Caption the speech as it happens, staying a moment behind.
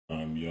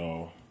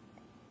y'all.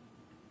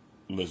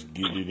 Let's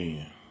get it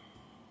in.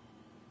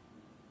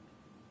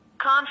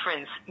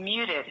 Conference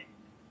muted.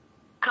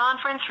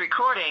 Conference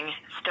recording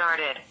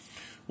started. I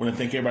want to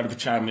thank everybody for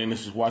chiming in.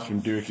 This is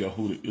Watchman Derrick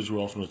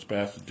Yisrael from his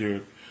Pastor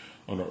Derrick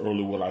on the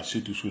early Will I See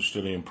Through Scripture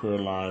Study and Prayer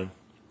Line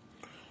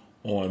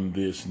on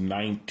this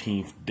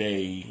 19th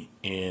day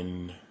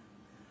in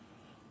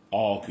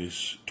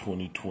August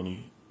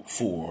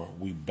 2024.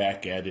 We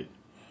back at it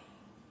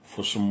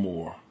for some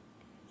more.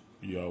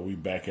 Y'all, we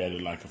back at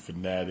it like a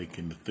fanatic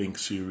in the Think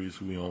series.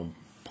 We on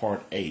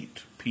part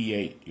 8,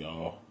 P8,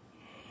 y'all.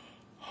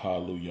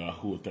 Hallelujah.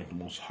 Who would thank the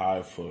Most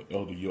High for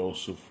Elder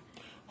Joseph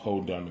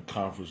hold down the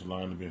conference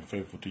line and being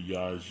faithful to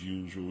Yah as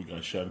usual. We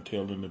got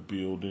Chantel in the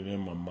building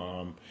and my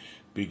mom,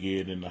 Big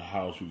Ed in the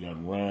house. We got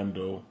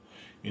Rando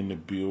in the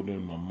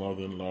building. My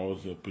mother-in-law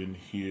is up in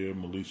here.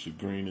 Melissa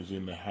Green is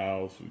in the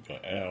house. We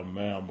got Al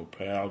Malma,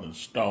 Pal, and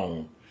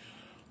Stone.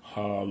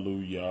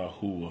 Hallelujah.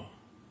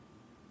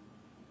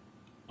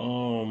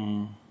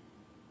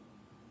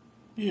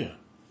 Yeah,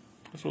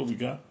 that's what we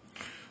got.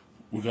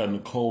 We got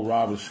Nicole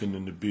Robinson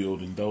in the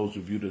building. Those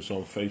of you that's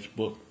on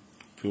Facebook,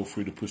 feel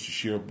free to push the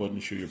share button,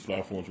 share your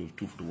platforms with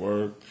Truth for the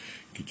Word.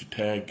 Get your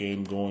tag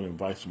game going,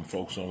 invite some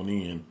folks on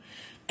in.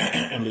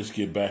 And let's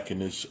get back in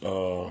this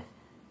word.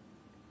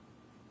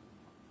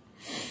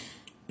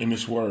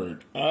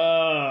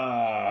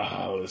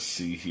 Let's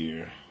see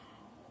here.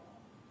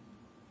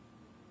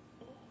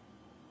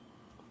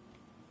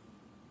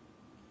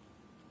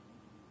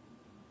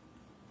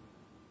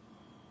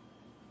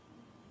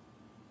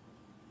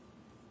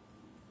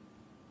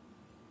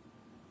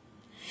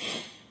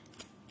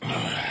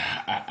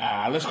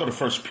 Let's go to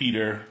 1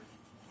 Peter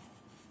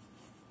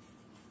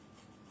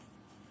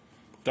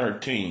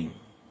 13.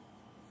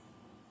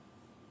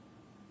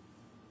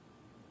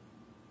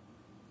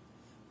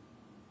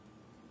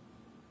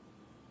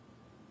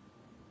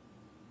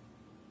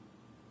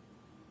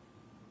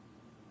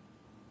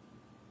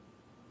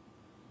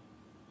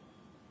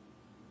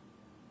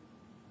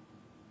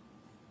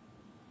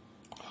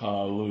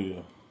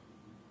 Hallelujah.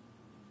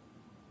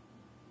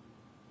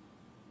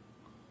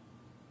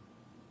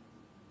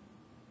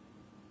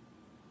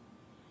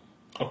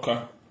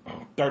 Okay,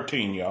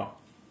 13, y'all.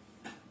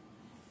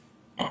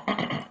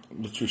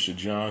 Latricia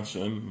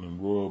Johnson and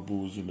Royal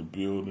Boo's in the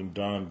building.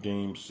 Don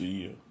Deem, see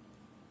you.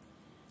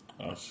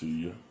 I see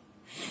you.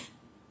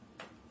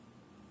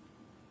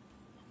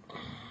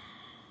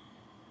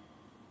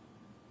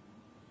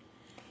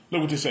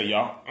 Look what they say,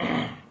 y'all.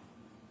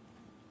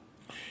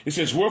 It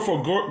says,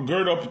 wherefore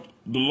gird up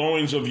the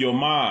loins of your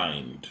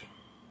mind.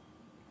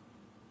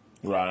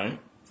 Right?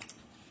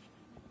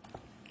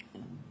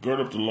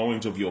 Gird up the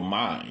loins of your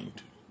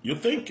mind. You're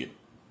thinking.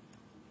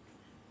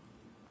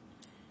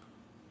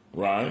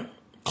 Right?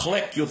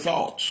 Collect your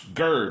thoughts.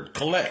 Gird,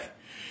 collect.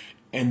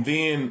 And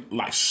then,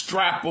 like,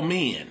 strap them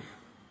in.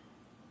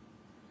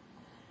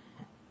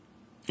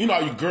 You know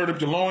how you gird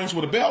up your loins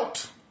with a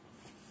belt?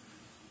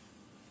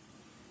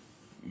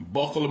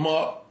 Buckle them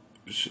up.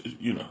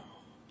 You know.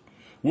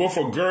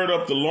 Wherefore, gird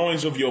up the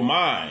loins of your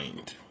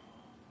mind.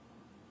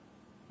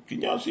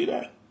 Can y'all see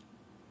that?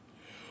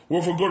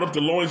 Wherefore, gird up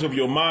the loins of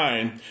your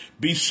mind.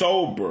 Be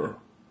sober.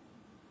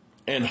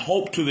 And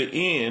hope to the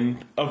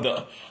end of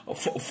the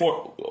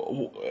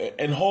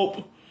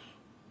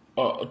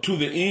to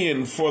the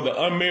end for the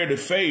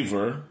unmerited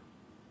favor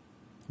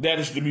that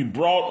is to be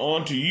brought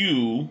onto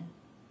you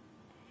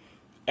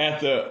at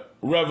the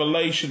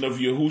revelation of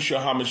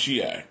Yahushua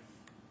HaMashiach,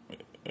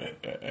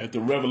 at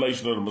the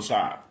revelation of the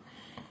Messiah.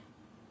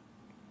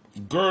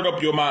 Gird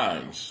up your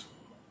minds.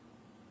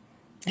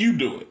 You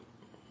do it.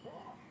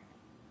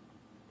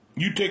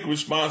 You take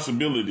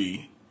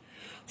responsibility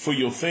for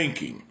your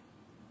thinking.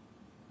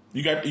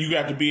 You got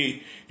to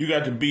be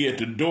at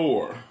the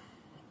door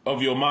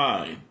of your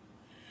mind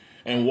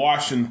and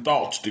watching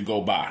thoughts to go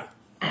by.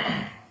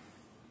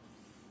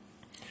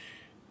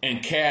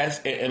 And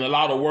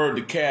allow the word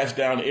to cast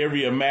down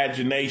every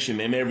imagination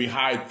and every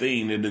high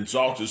thing that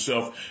exalts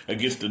itself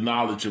against the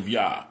knowledge of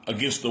Yah,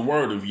 against the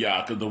word of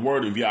Yah, because the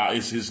word of Yah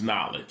is his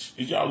knowledge.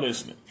 Is y'all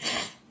listening?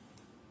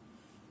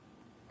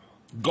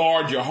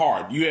 Guard your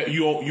heart.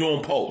 You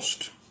on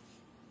post.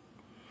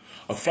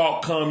 A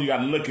thought comes, you got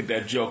to look at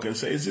that joke and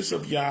say, is this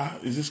of Yah?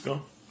 Is this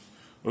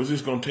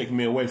going to take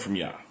me away from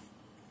Yah?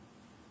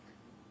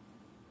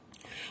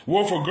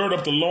 Wherefore, gird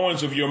up the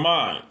loins of your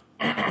mind.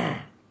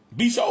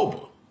 Be sober.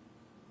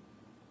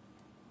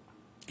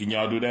 Can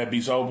y'all do that? Be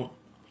sober.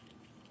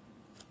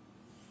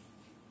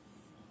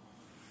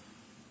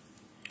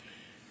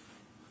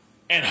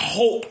 And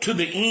hope to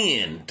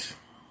the end.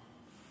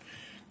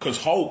 Because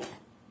hope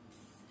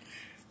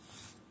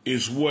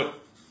is what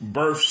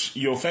births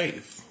your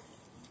faith.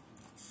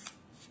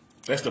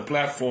 That's the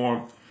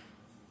platform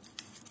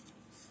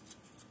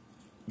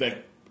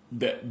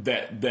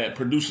that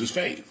produces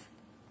faith.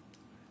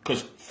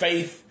 Because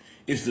faith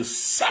is the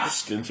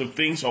substance of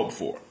things hoped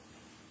for.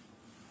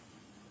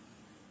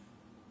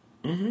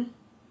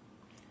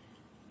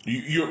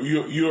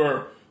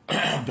 You're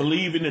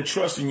believing and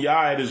trusting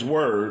Yah at his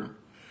word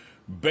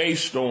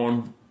based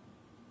on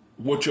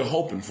what you're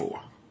hoping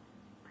for.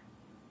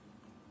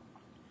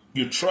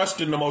 You're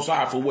trusting the Most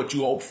High for what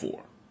you hope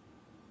for.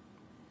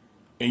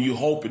 And you're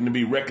hoping to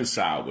be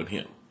reconciled with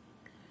him.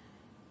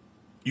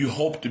 You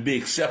hope to be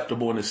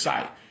acceptable in his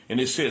sight. And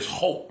it says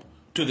hope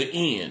to the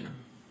end.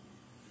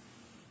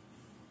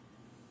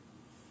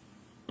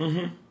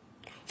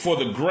 For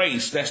the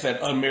grace, that's that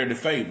unmerited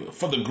favor.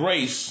 For the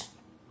grace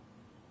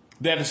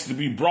that is to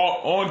be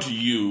brought onto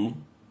you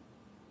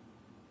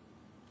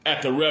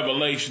at the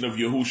revelation of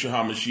Yahushua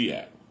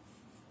HaMashiach.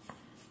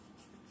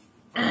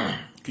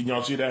 Can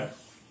y'all see that?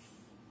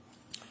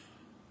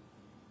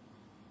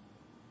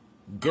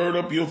 Gird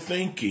up your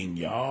thinking,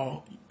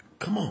 y'all.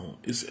 Come on.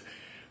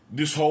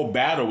 This whole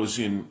battle is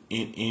in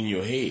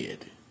your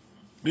head.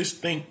 This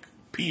think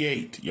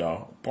P8,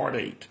 y'all. Part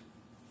 8.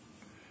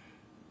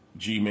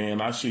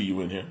 G-man, I see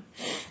you in here.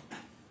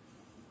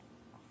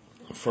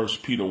 1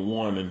 Peter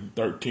 1 and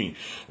 13.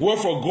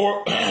 Wherefore,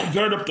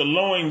 gird up the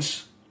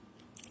loins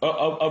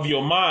of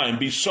your mind.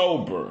 Be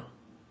sober.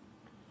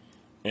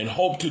 And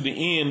hope to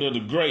the end of the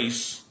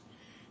grace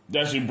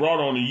that's been brought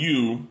on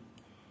you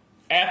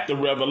at the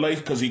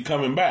revelation, because he's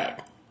coming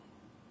back.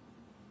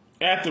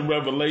 At the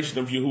revelation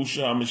of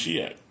Yahushua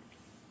HaMashiach.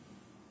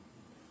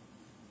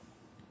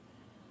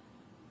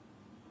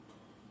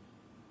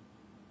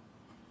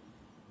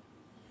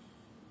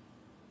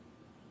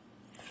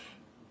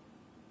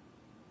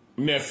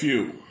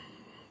 Nephew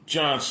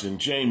Johnson,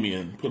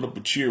 Jamian, put up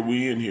a cheer.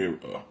 We in here.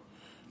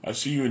 I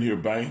see you in here,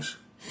 Banks.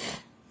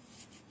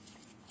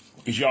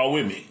 Is y'all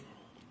with me?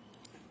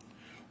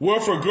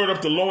 Wherefore, gird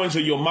up the loins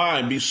of your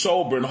mind, be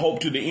sober, and hope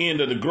to the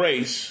end of the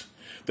grace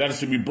that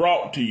is to be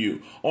brought to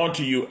you,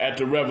 onto you at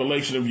the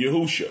revelation of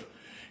Yahushua.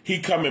 He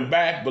coming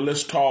back, but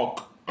let's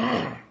talk.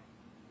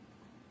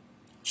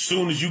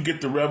 Soon as you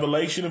get the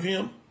revelation of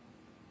him,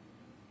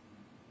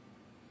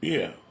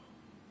 yeah,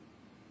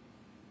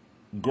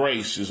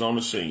 grace is on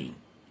the scene.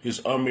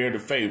 His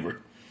unmerited favor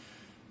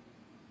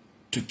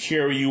to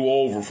carry you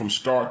over from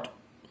start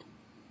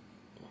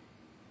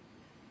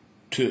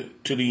to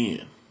the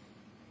end.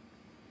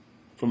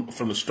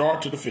 From the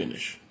start to the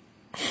finish.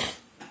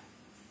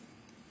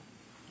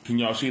 Can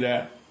y'all see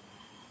that?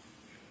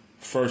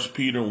 1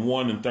 Peter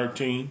 1 and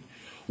 13.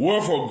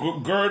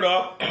 Wherefore gird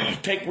up,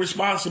 take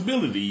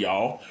responsibility,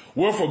 y'all.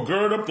 Wherefore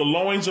gird up the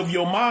loins of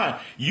your mind.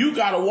 You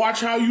got to watch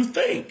how you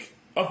think.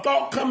 A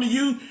thought come to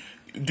you.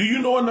 Do you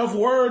know enough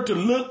word to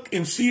look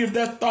and see if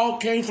that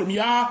thought came from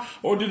Yah,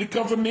 or did it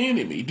come from the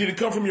enemy? Did it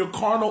come from your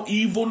carnal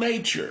evil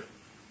nature?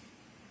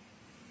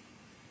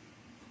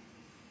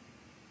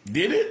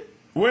 Did it?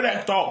 Where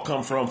that thought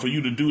come from for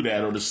you to do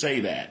that, or to say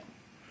that,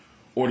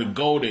 or to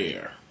go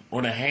there,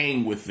 or to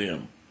hang with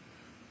them?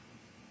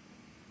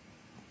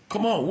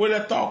 Come on, where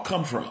that thought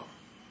come from?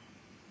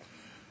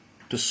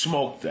 To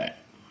smoke that.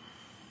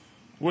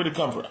 Where'd it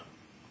come from?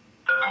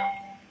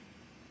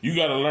 You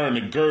got to learn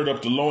to gird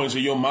up the loins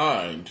of your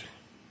mind.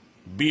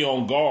 Be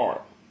on guard.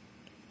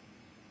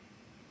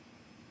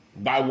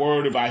 Thy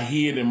word have I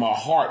hid in my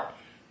heart,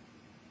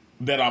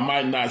 that I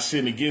might not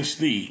sin against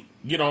thee.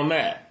 Get on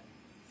that.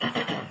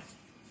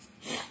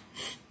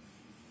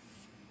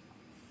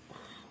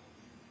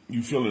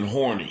 You feeling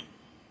horny.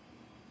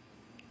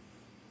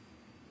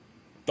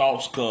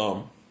 Thoughts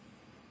come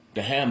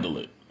to handle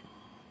it.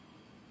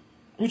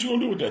 What you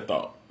gonna do with that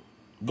thought?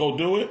 Go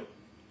do it?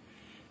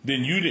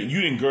 Then you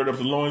didn't gird up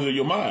the loins of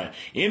your mind.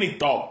 Any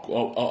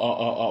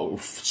thought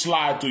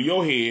slide through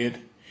your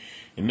head,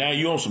 and now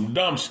you on some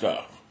dumb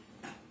stuff.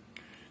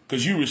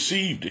 Because you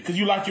received it. Because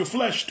you like your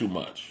flesh too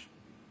much.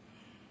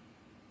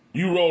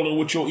 You rolling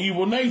with your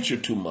evil nature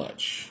too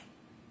much.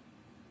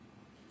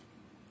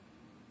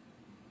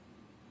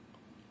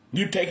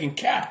 You're taken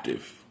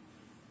captive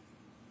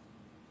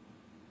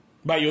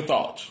by your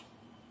thoughts.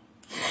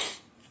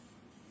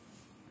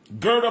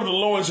 Gird up the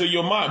loins of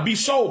your mind. Be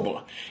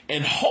sober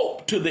and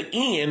hope to the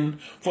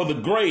end for the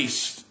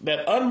grace,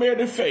 that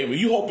unmerited favor.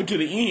 You hoping to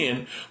the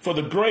end for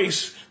the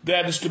grace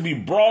that is to be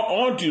brought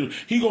onto you.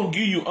 He going to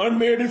give you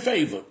unmerited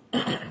favor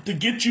to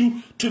get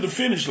you to the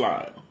finish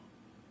line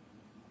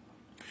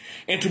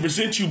and to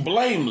present you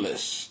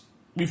blameless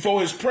before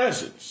his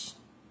presence.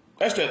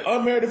 That's that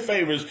unmerited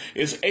favor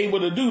is able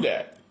to do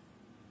that.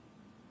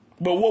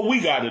 But what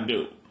we got to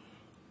do,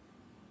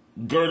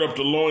 gird up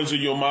the loins of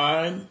your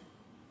mind,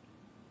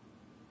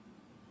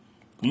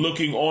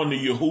 looking on to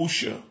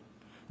Yahushua,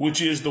 which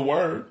is the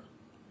word,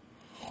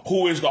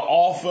 who is the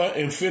author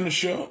and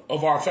finisher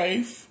of our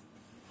faith,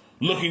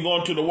 looking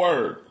on to the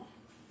word.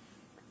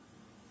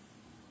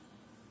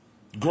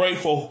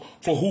 Grateful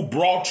for who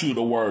brought you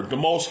the word, the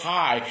Most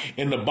High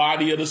in the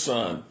body of the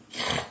Son.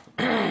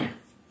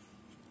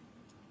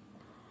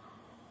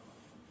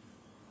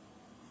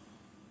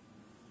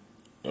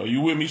 Are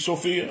you with me,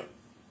 Sophia?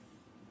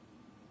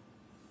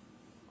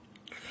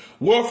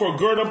 Wherefore,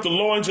 gird up the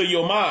loins of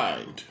your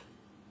mind.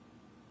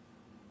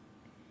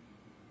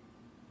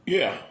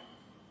 Yeah.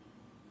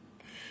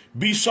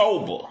 Be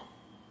sober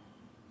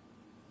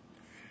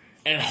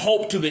and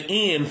hope to the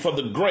end for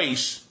the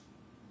grace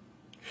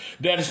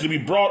that is to be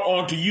brought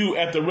onto you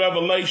at the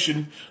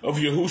revelation of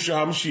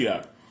Yahushua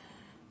HaMashiach.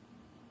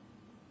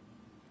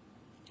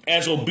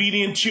 As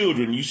obedient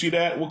children. You see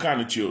that? What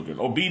kind of children?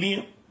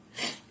 Obedient?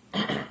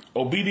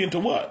 Obedient to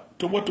what?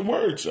 To what the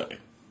word say.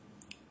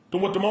 To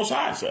what the Most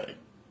High say.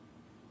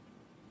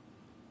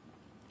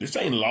 This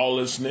ain't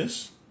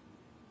lawlessness.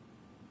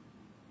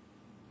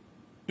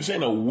 This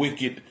ain't a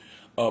wicked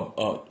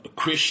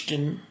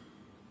Christian,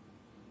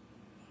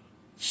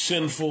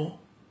 sinful.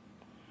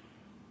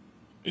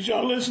 Is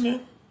y'all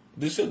listening?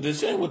 This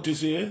ain't what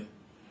this is.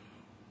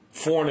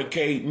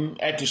 Fornicating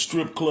at the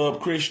strip club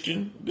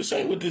Christian. This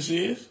ain't what this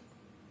is.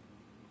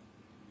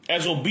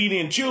 As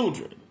obedient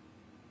children.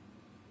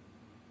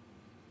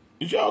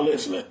 Is y'all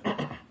listening?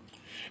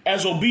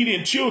 As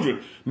obedient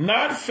children,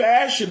 not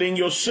fashioning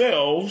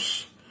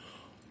yourselves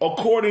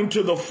according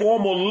to the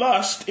formal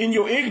lust in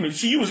your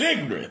ignorance. See, you was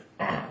ignorant.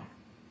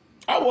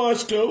 I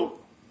was too.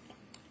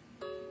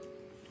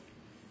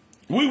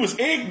 We was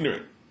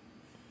ignorant,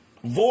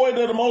 void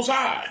of the Most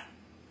High.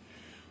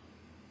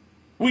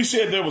 We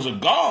said there was a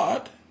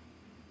God,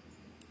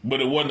 but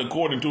it wasn't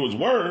according to his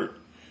word.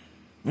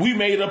 We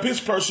made up his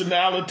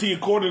personality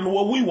according to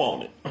what we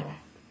wanted.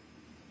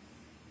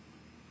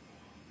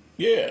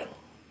 Yeah.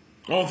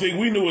 The only thing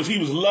we knew is he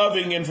was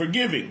loving and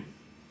forgiving.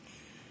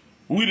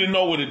 We didn't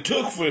know what it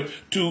took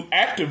to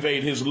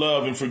activate his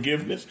love and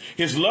forgiveness.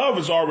 His love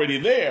is already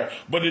there,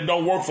 but it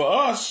don't work for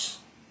us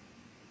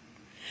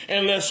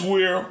unless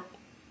we're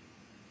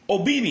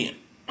obedient.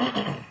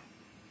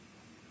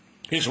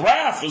 His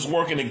wrath is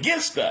working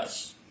against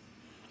us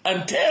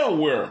until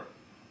we're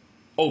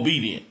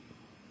obedient.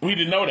 We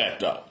didn't know that,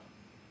 though.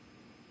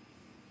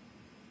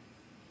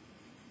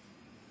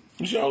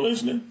 Is y'all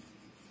listening?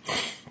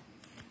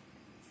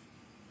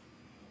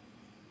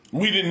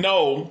 We didn't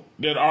know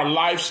that our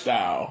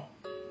lifestyle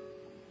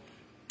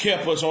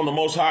kept us on the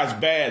Most High's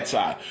bad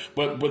side.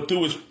 But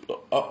through his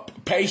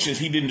patience,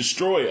 he didn't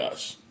destroy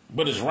us.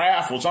 But his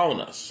wrath was on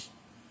us.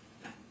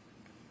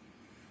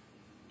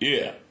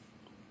 Yeah.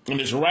 And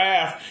his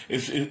wrath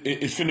is going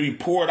to be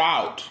poured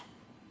out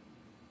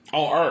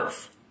on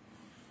earth.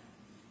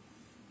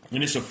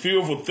 And it's a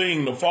fearful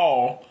thing to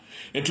fall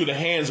into the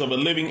hands of a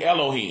living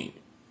Elohim.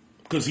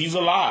 Because he's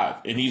alive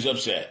and he's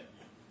upset.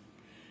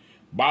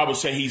 Bible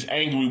says he's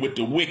angry with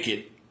the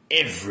wicked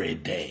every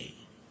day.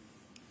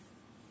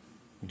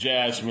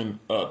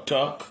 Jasmine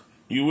Tuck,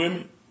 you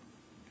with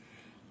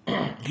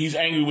me? He's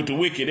angry with the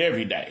wicked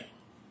every day.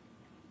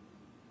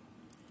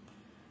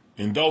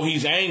 And though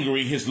he's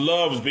angry, his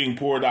love is being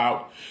poured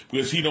out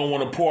because he don't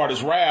want to pour out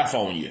his wrath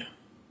on you.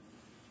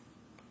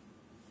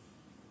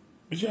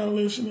 Is y'all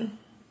listening?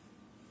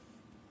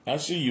 I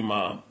see you,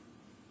 Mom.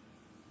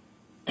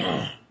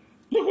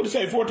 Look what it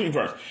say, 14th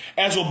verse.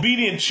 As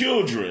obedient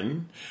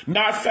children,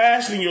 not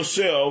fashioning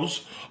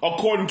yourselves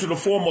according to the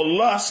former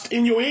lust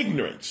in your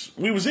ignorance.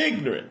 We was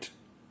ignorant,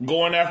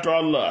 going after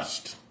our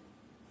lust.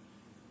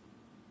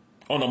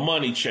 On a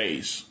money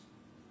chase.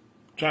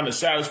 Trying to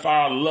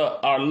satisfy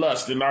our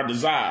lust and our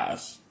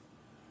desires.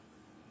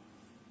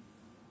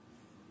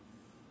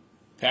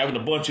 Having a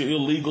bunch of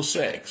illegal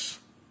sex.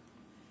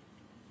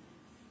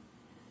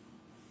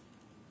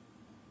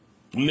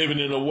 Living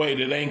in a way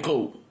that ain't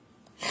cool.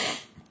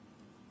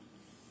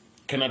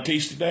 Can I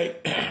teach today?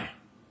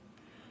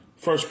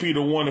 1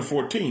 Peter 1 and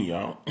 14,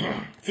 y'all.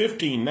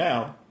 15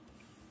 now.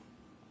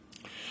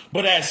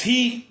 But as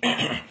he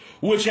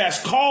which has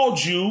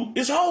called you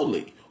is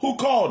holy. Who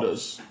called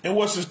us? And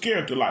what's his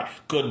character like?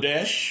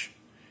 Kadesh.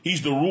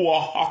 He's the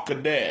Ruach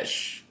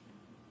HaKadosh.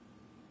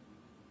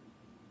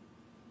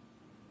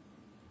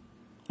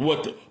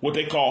 What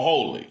they call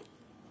holy.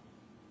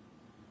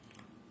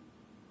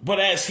 But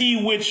as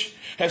he which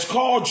has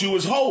called you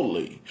is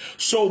holy,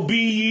 so be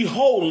ye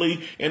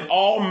holy in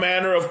all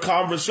manner of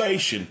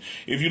conversation.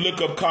 If you look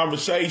up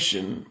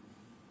conversation,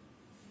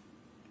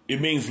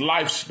 it means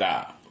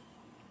lifestyle.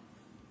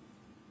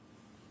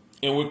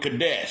 And with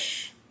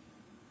Kadesh,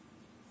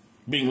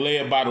 being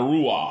led by the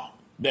Ruah,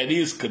 that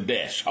is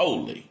Kadesh,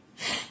 holy.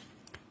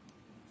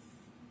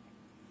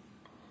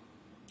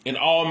 In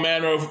all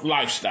manner of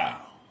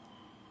lifestyle.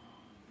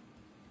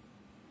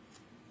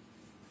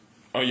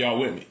 Are y'all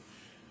with me?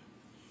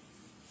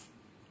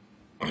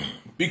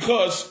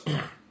 Because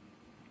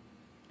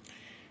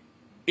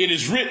it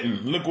is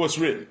written, look what's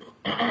written.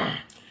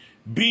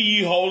 Be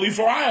ye holy,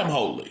 for I am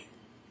holy.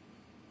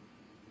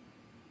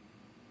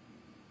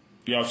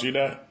 Y'all see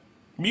that?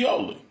 Be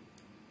holy.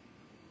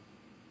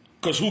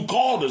 Because who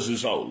called us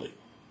is holy.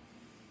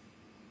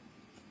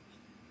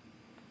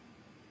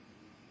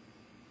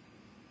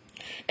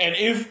 And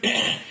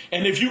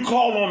if you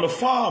call on the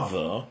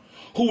Father,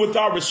 who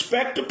without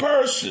respect to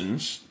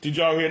persons, did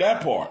y'all hear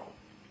that part?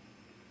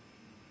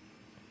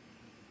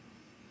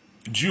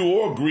 Jew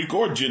or Greek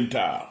or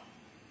Gentile.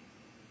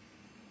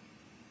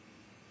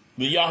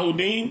 The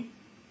Yahudim,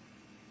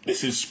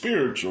 this is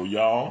spiritual,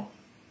 y'all.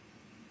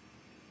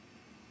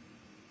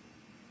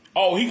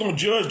 Oh, he gonna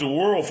judge the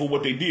world for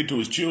what they did to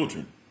his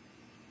children.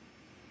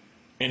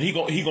 And he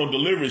gonna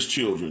deliver his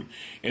children.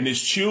 And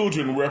his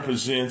children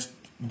represents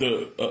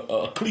the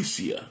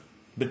ecclesia,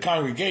 the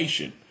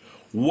congregation.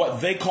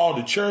 What they call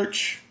the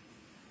church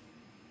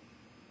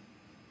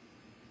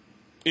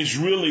is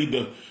really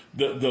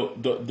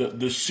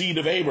the seed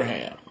of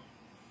Abraham.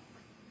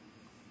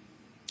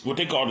 What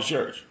they call the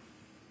church.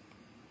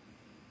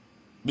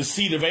 The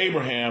seed of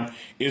Abraham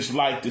is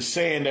like the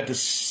sand at the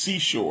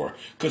seashore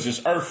because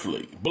it's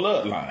earthly,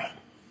 bloodline.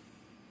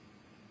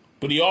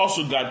 But he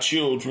also got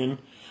children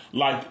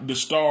like the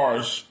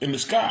stars in the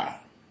sky.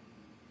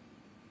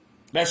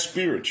 That's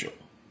spiritual.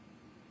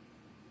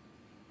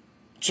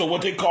 So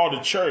what they call the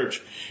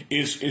church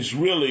is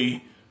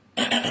really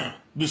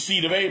the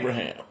seed of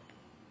Abraham.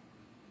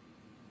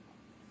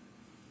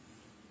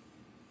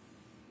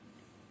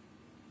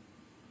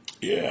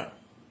 Yeah.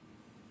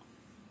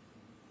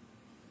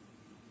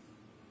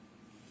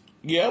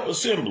 Yep,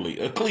 assembly,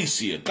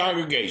 ecclesia,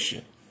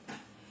 congregation.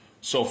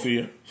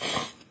 Sophia.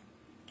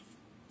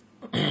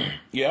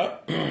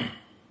 Yep.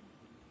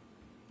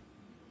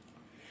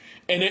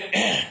 And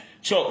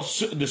so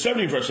the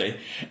 17th verse say,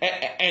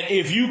 and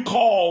if you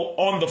call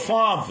on the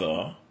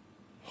Father,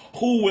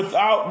 who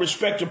without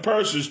respect to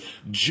persons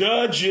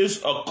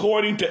judges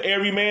according to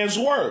every man's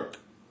work.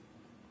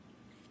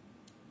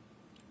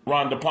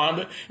 Rhonda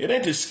Ponda, it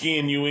ain't to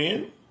skin you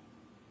in.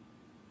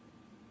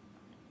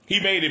 He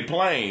made it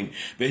plain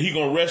that he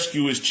gonna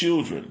rescue his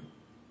children.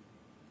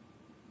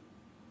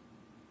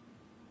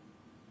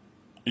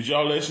 Is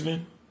y'all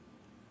listening?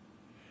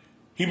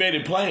 He made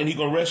it plain he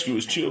gonna rescue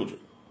his children.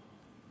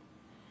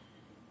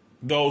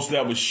 Those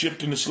that were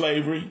shipped into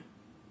slavery,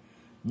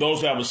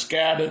 those that were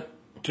scattered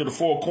to the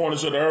four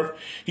corners of the earth.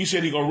 He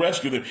said he gonna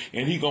rescue them,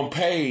 and he gonna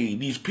pay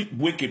these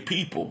wicked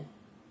people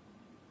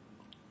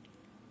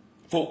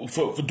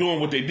for doing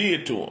what they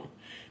did to him.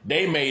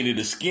 They made it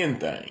a skin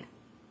thing,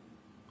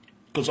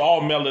 because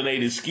all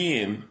melanated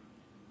skin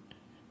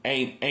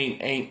ain't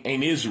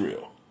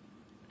Israel,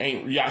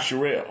 ain't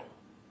Yisrael.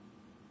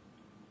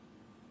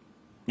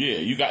 Yeah,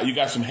 you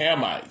got some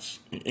Hamites,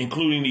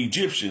 including the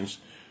Egyptians,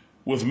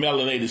 with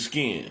melanated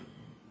skin,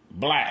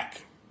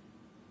 black,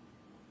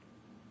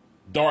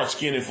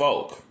 dark-skinned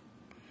folk.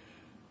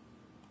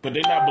 But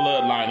they're not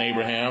bloodline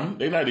Abraham.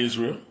 They're not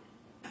Israel.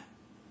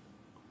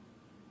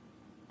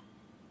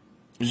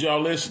 Is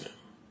y'all listening?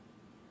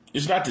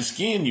 It's not the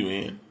skin you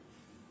in.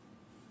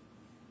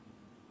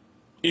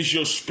 It's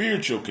your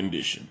spiritual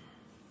condition.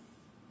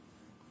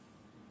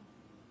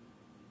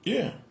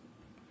 Yeah.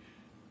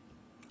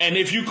 And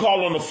if you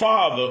call on the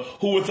Father,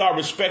 who without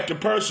respect to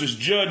persons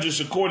judges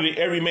according to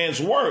every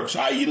man's works,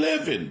 how you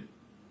living?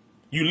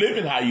 You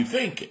living how you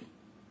thinking.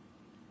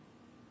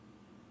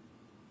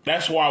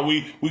 That's why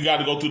we got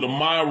to go through the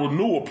mind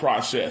renewal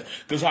process,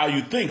 because how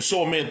you think,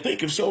 so a man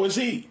thinketh, so is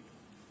he.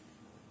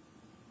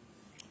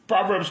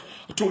 Proverbs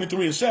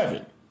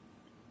 23:7.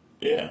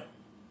 Yeah.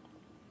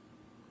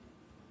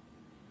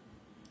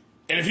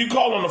 And if you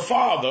call on the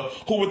Father,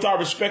 who without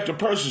respect to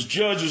persons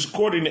judges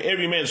according to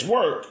every man's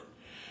work,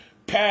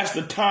 pass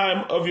the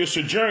time of your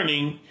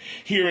sojourning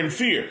here in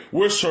fear.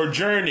 We're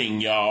sojourning,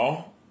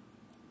 y'all.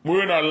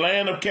 We're in our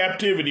land of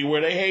captivity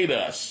where they hate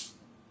us.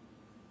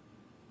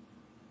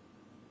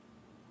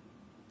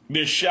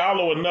 They're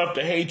shallow enough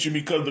to hate you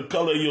because of the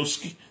color of your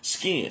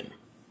skin.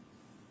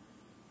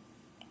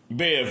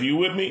 Bev, you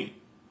with me?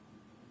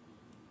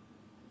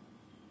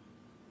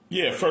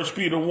 Yeah, 1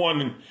 Peter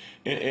 1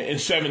 and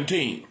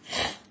 17.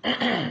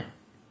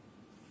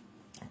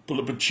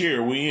 Pull up a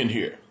chair, we in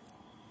here.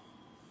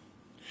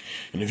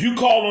 And if you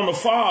call on the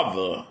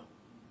Father,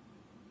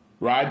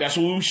 right, that's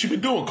what we should be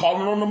doing,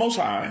 calling on the Most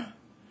High.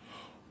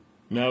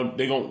 Now,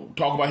 they're going to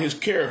talk about his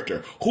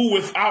character, who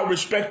without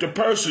respect to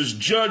persons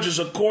judges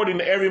according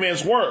to every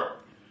man's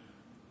work.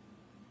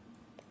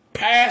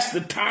 Past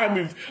the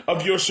time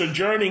of your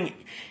sojourning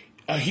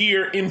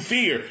here in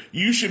fear.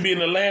 You should be in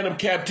the land of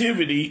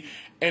captivity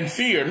and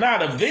fear,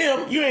 not of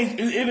them.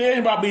 It ain't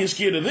about being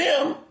scared of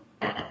them.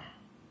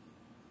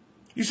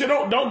 You said,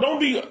 don't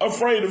be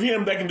afraid of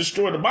him that can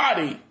destroy the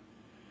body.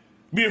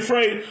 Be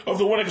afraid of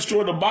the one that can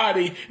destroy the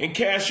body and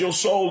cast your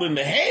soul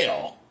into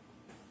hell.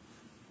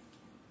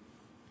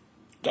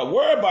 Don't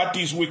worry about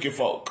these wicked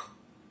folk.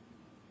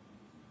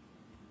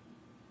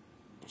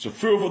 It's a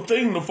fearful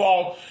thing to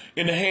fall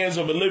in the hands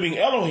of a living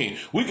Elohim.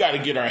 We got to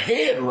get our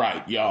head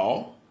right,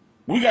 y'all.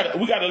 We got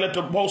to let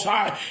the Most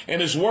High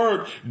and His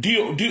Word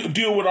deal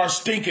with our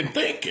stinking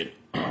thinking.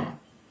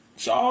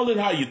 It's all in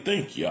how you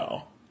think,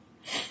 y'all.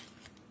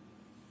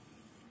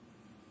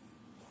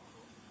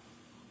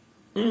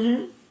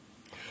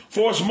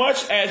 For as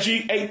much as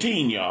ye,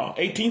 18, y'all,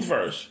 18th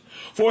verse.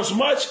 For as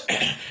much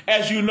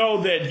as you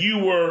know that you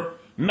were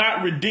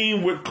not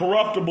redeemed with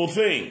corruptible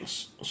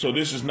things. So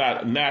this is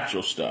not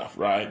natural stuff,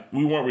 right?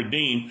 We weren't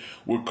redeemed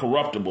with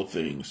corruptible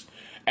things.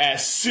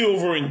 As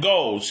silver and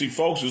gold. See,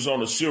 folks is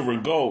on a silver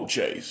and gold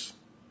chase.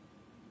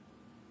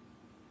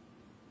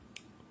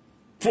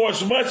 For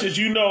as much as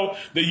you know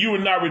that you were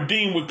not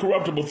redeemed with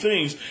corruptible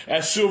things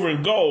as silver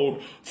and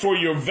gold for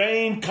your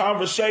vain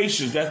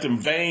conversations, that's them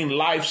vain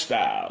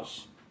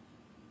lifestyles,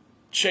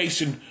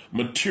 chasing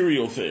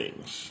material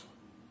things.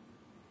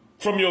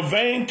 From your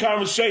vain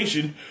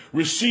conversation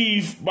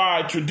received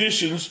by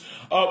traditions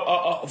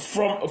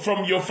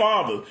from your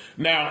father.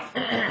 Now,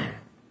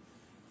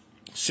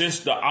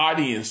 since the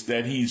audience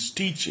that he's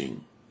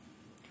teaching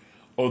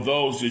are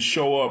those that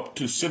show up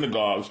to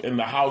synagogues in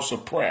the house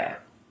of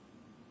prayer,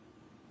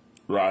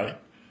 right?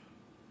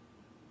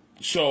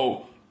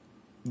 So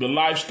the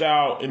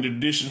lifestyle and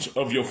traditions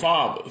of your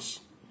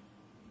fathers,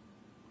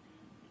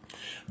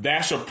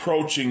 that's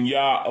approaching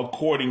Yah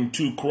according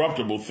to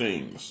corruptible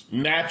things,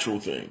 natural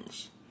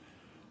things.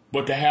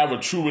 But to have a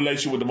true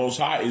relationship with the Most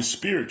High is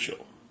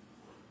spiritual.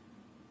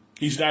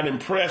 He's not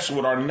impressed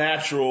with our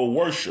natural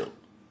worship.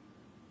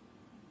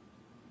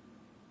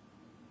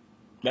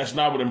 That's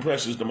not what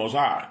impresses the Most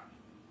High.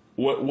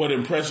 What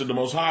impresses the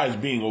Most High is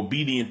being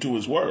obedient to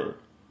his word.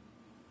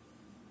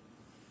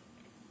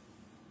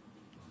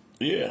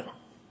 Yeah.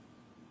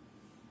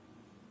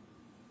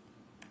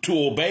 To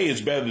obey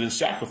is better than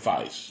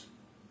sacrifice,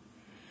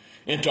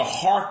 and to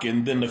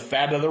hearken than the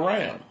fat of the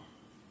ram.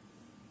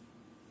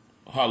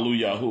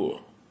 Hallelujah.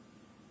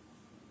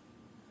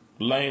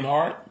 Lane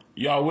Hart,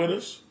 y'all with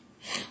us?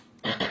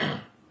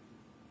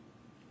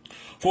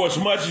 For as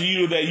much as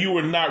you that you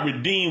were not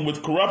redeemed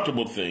with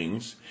corruptible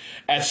things,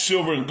 as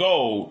silver and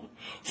gold,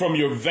 from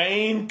your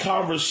vain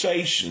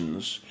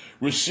conversations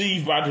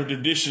received by the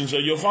traditions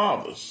of your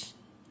fathers,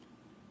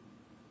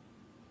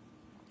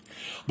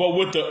 but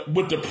with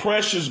the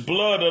precious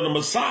blood of the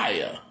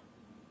Messiah,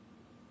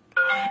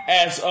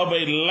 as of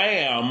a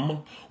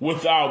lamb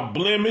without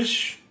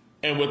blemish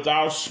and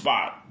without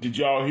spot. Did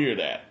y'all hear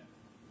that?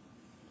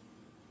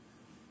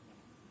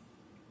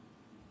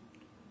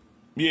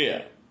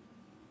 Yeah.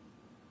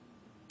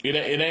 It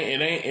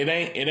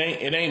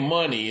ain't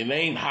money. It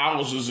ain't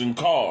houses and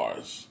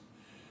cars.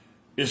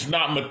 It's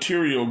not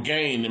material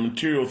gain and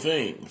material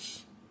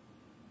things.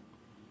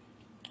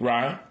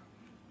 Right?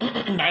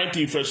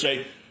 19 verse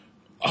say,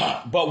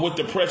 but with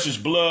the precious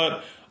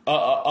blood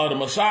of the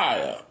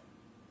Messiah.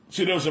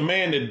 See, there was a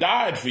man that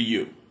died for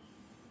you.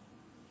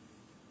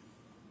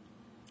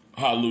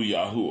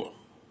 Hallelujah.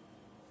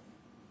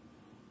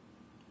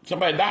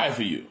 Somebody died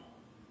for you.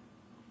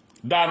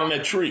 Died on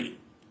that tree.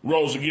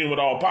 Rose again with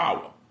all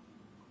power.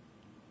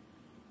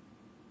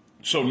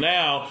 So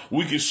now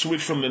we can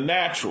switch from the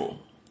natural.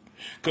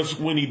 Because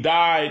when he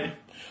died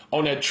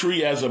on that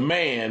tree as a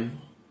man,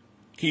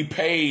 he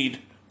paid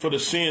for the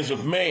sins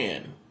of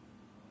man.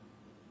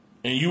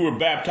 And you were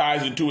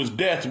baptized into his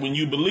death when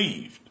you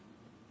believed.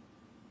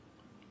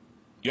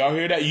 Y'all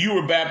hear that? You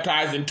were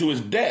baptized into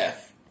his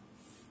death.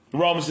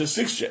 Romans the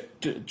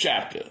 6th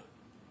chapter.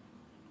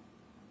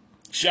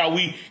 Shall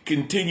we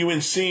continue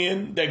in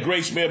sin that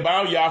grace may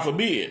abound? Yah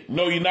forbid.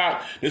 Know ye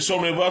not that so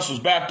many of us was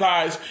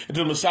baptized into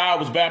the Messiah,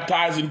 was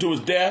baptized into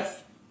his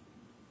death?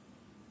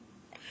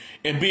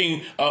 And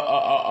being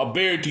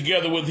buried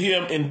together with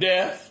him in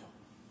death.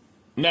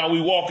 Now we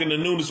walk in the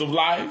newness of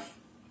life.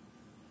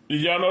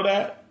 Did y'all know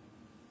that?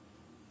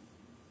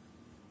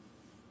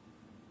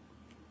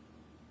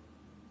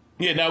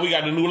 Yeah, now we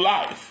got a new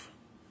life.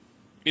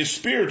 It's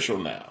spiritual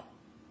now.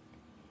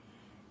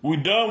 We're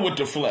done with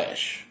the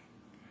flesh.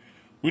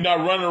 We're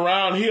not running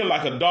around here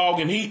like a dog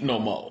in heat no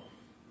more.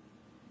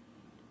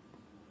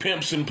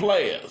 Pimps and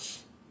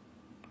players.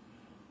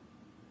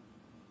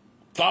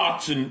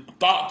 Thoughts and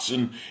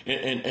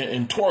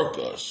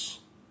twerkers.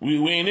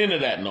 We ain't into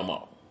that no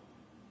more.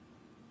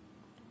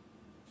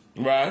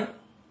 Right?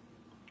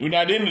 We're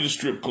not into the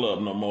strip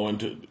club no more,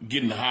 into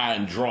getting high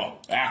and drunk,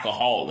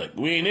 alcoholic.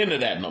 We ain't into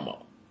that no more.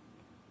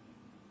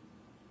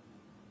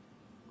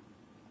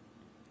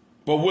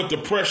 But with the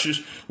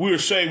precious, we are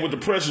saved with the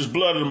precious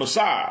blood of the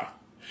Messiah,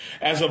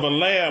 as of a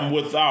lamb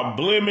without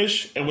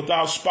blemish and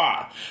without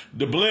spot.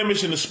 The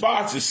blemish and the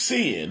spots is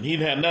sin. He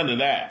had none of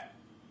that.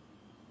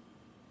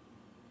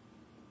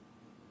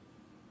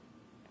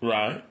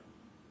 Right?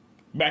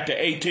 Back to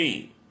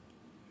 18.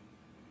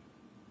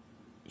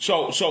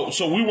 So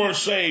we weren't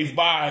saved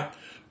by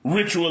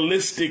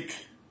ritualistic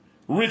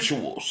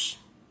rituals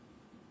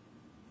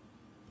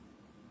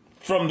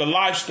from the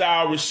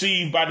lifestyle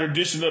received by the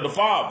tradition of the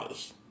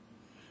fathers.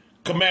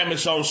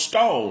 Commandments on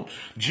stone.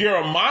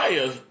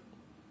 Jeremiah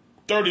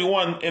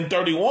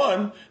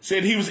 31:31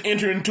 said he was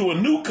entering into a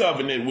new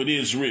covenant with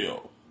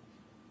Israel.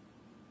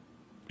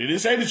 It didn't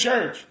say the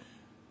church.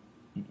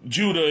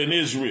 Judah and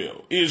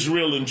Israel.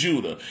 Israel and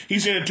Judah.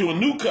 He's entered into a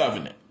new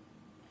covenant.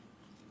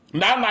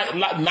 Not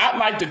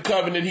like the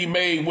covenant he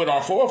made with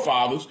our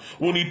forefathers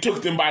when he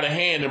took them by the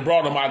hand and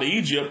brought them out of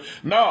Egypt.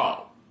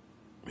 No.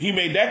 He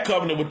made that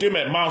covenant with them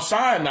at Mount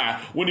Sinai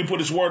when he put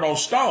his word on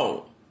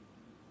stone.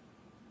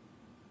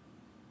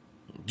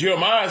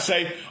 Jeremiah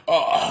say,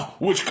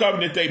 which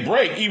covenant they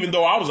break, even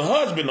though I was a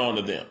husband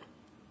unto them.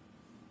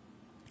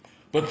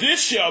 But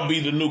this shall be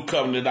the new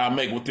covenant I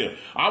make with them.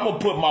 I'm going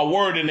to put my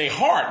word in their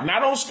heart,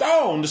 not on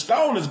stone. The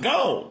stone is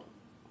gone.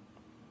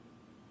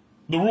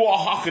 The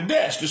Ruach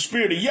HaKodesh, the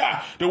Spirit of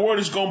Yah, the word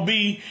is going to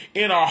be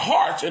in our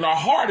hearts, and our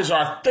heart is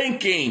our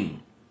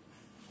thinking.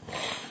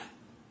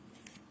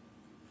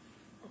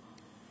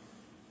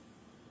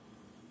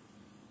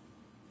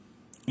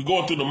 We're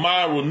going through the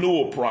mind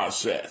renewal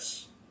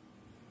process.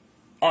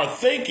 Our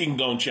thinking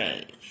gonna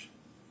change.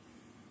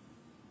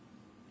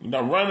 You're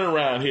not running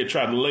around here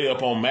trying to lay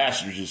up on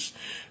mattresses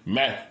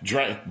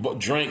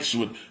drinks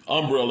with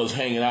umbrellas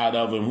hanging out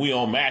of them. We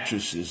on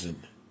mattresses,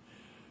 and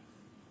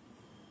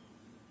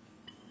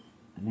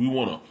we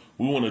want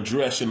to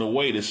dress in a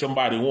way that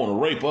somebody want to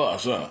rape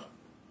us, huh?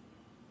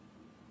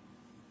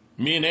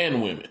 Men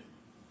and women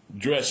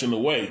dress in a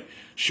way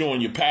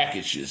showing your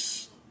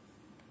packages.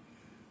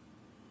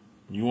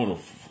 You want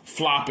to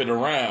flop it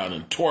around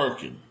and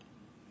twerk and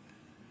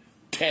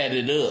tat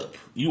it up.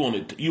 You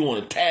want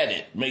to tat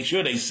it. Make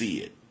sure they see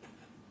it.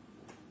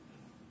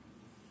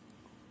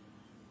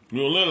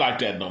 You don't live like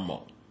that no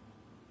more.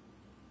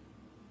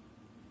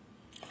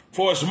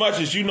 For as much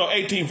as you know,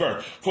 18th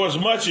verse, for as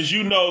much as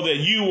you know that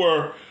you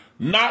were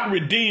not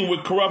redeemed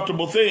with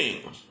corruptible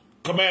things,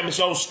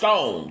 commandments on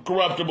stone,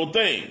 corruptible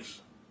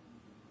things.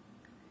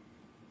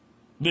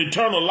 The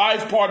eternal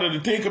life part of the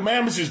 10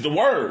 Commandments is the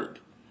word.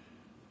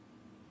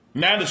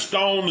 Now the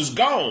stone is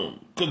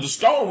gone because the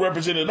stone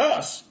represented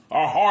us,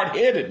 our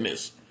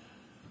hard-headedness,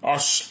 our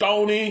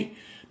stony,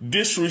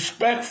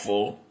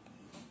 disrespectful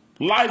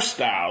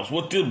lifestyles,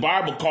 what the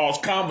Bible calls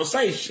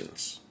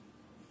conversations.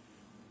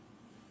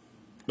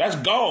 That's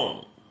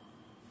gone.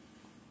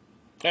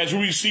 As we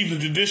receive the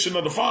tradition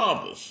of the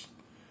fathers.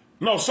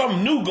 No,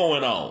 something new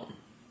going on.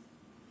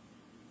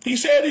 He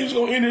said he was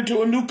going to enter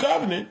into a new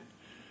covenant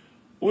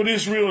with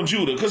Israel and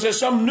Judah because there's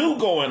something new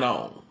going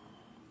on.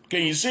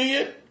 Can you see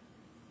it?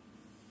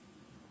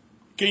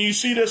 Can you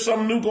see there's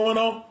something new going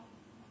on?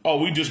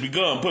 Oh, we just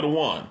begun. Put a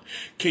 1.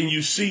 Can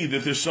you see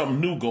that there's something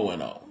new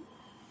going on?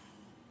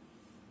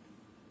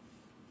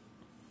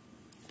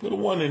 Put a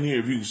 1 in here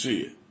if you can see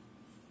it.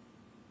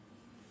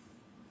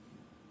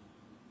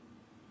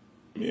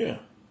 Yeah.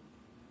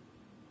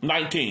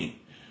 19.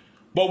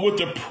 But with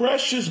the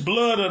precious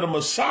blood of the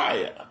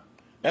Messiah,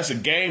 that's a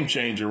game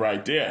changer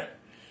right there.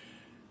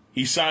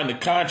 He signed the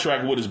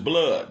contract with his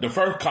blood. The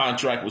first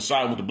contract was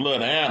signed with the blood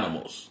of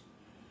animals.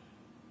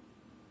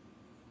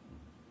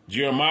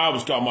 Jeremiah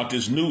was talking about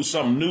this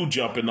something new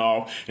jumping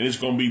off, and it's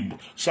going to be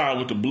signed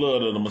with the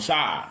blood of the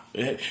Messiah.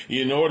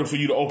 In order for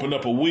you to open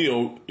up a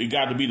will, it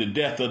got to be the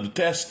death of the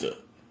tester.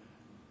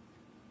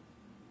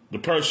 The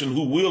person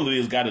who will it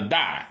is got to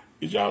die.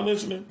 Is y'all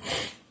listening?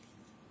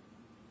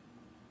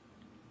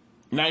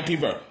 19th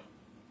verse.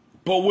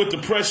 But with the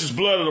precious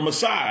blood of the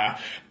Messiah,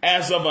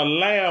 as of a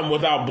lamb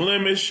without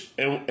blemish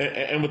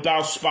and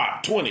without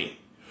spot. 20.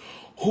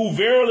 Who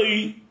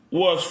verily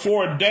was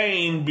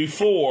foreordained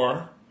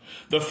before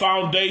the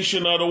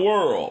foundation of the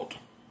world.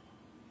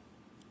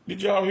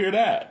 Did y'all hear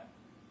that?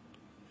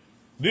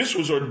 This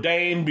was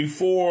ordained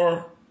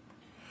before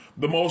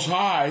the Most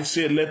High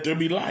said, let there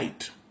be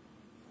light.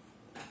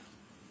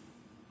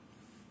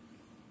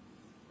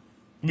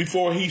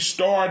 Before he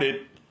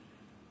started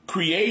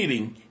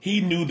creating,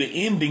 he knew the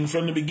ending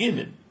from the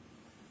beginning.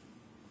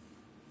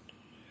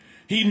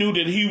 He knew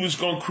that he was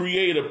going to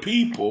create a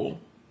people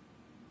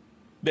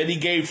that he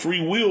gave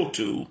free will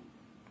to.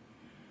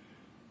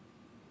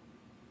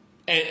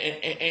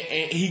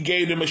 And he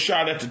gave them a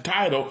shot at the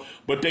title,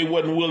 but they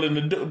wasn't willing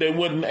to do.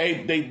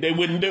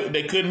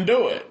 They couldn't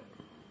do it.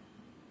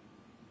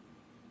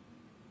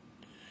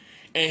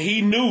 And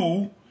he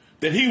knew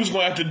that he was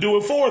going to have to do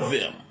it for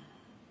them.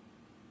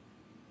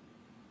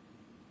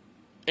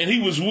 And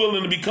he was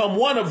willing to become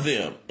one of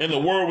them. And the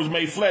word was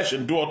made flesh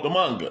and dwelt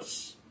among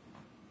us.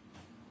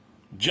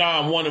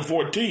 John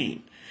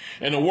 1:14.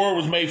 And the word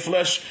was made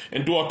flesh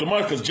and dwelt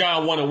among us. Because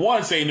John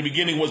 1:1 say in the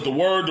beginning was the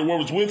word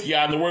was with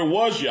Yah, and the word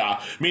was Yah.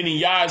 Meaning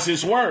Yah is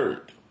his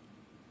word.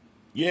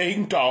 Yeah, he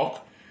can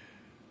talk.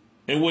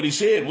 And what he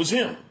said was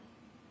him.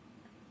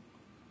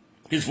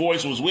 His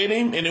voice was with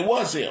him, and it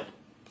was him.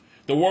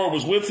 The word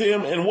was with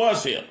him and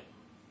was him.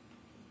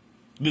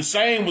 The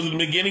same was in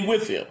the beginning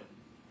with him.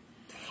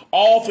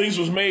 All things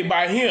was made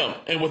by him,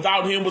 and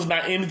without him was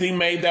not anything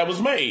made that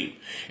was made.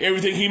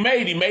 Everything he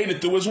made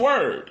it through his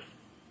word.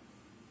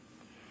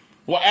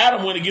 Well,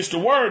 Adam went against the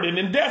word, and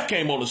then death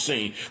came on the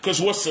scene.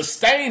 Because what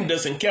sustained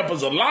us and kept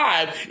us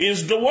alive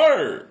is the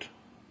word.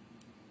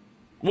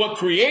 What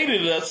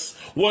created us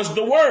was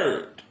the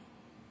word.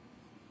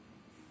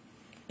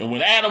 And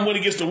when Adam went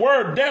against the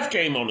word, death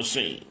came on the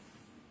scene.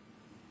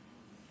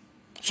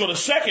 So the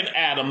second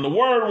Adam, the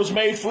word was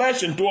made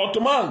flesh and dwelt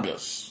among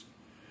us.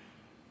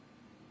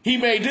 He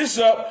made this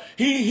up.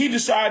 He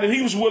decided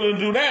he was willing to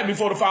do that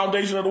before the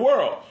foundation of the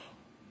world.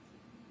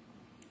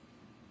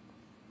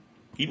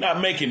 He's not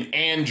making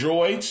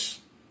androids.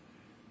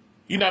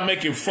 He's not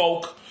making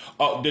folk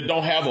that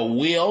don't have a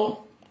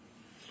will.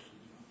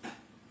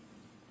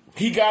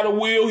 He got a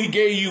will. He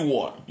gave you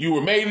one. You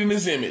were made in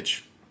his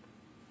image.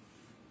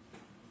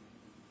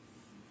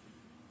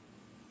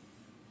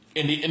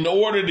 And in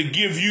order to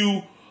give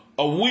you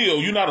a will,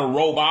 you're not a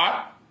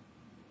robot.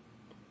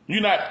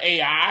 You're not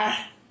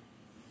AI.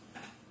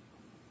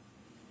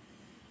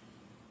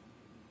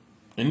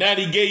 And now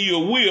he gave you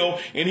a will,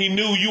 and he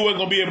knew you weren't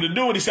going to be able to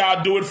do it. He said,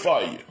 I'll do it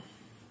for you.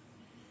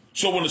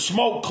 So when the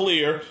smoke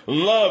clear,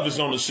 love is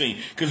on the scene.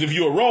 Because if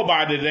you're a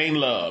robot, it ain't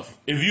love.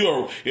 If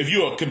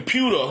you're a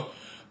computer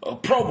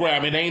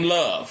program, it ain't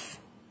love.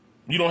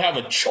 You don't have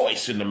a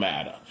choice in the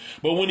matter.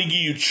 But when he give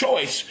you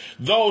choice,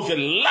 those that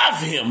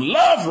love him,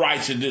 love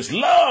righteousness,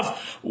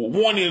 love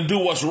wanting to do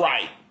what's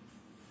right,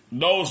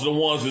 those are the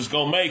ones that's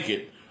going to make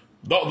it.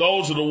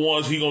 Those are the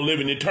ones he's going to live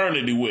in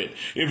eternity with.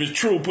 If it's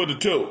true, put a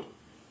 2.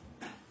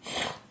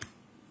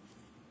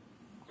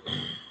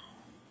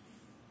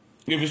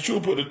 If it's true,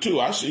 put a 2.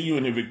 I see you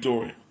in here,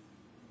 Victoria.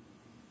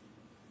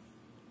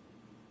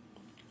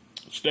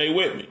 Stay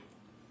with me.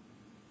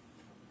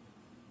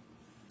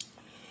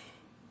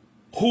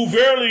 Who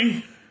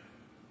verily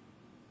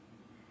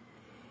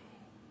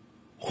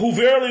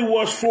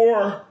was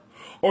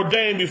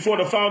foreordained before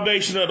the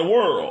foundation of the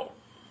world,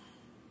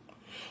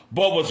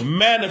 but was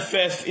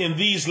manifest in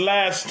these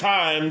last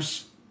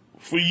times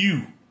for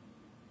you.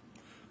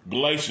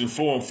 Galatians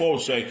 4:4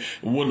 say,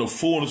 when the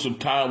fullness of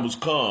time was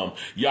come,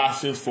 Yah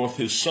sent forth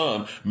his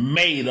son,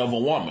 made of a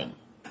woman,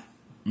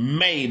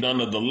 made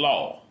under the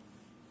law.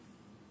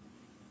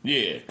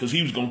 Yeah, because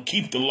he was going to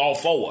keep the law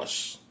for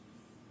us,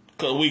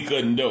 because we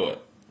couldn't do it.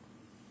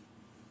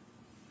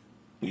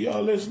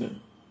 Y'all listening?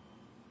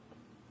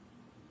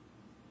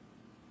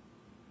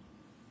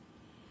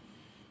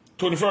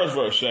 21st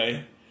verse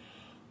say,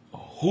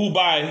 who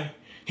by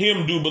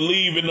him do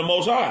believe in the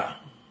Most High.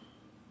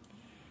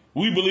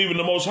 We believe in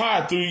the Most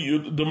High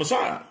through the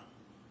Messiah.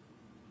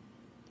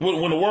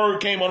 When the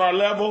word came on our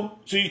level,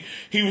 see,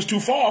 he was too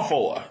far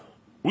for us.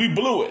 We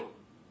blew it.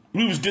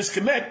 We was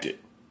disconnected.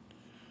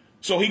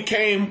 So he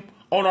came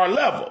on our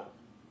level.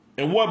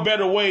 And what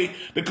better way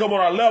to come on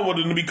our level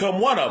than to become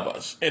one of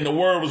us? And the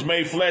word was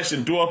made flesh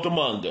and dwelt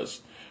among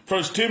us.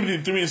 1 Timothy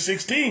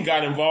 3:16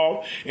 got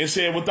involved and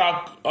said,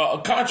 without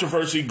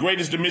controversy, great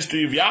is the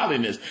mystery of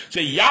godliness.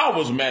 Say, Yah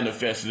was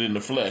manifested in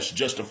the flesh,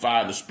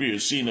 justified in the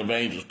spirit, seen of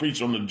angels,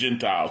 preached on the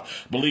Gentiles,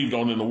 believed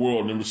on in the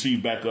world, and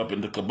received back up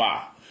into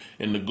Kabah,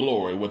 in the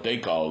glory, what they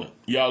call it.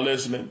 Y'all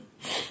listening?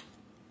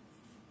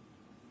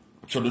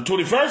 So the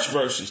 21st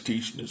verse is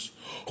teaching us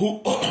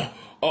who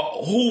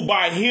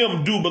by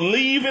him do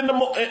believe in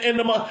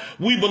the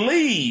we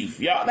believe.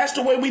 Y'all, that's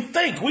the way we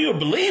think. We are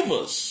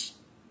believers.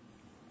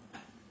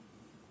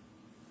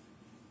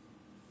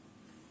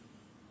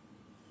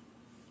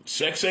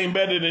 Sex ain't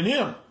better than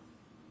him.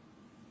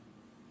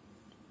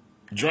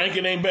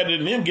 Drinking ain't better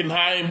than him. Getting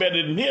high ain't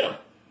better than him.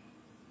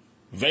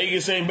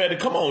 Vegas ain't better.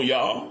 Come on,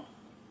 y'all.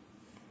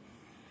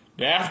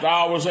 The after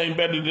hours ain't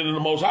better than the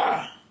Most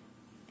High.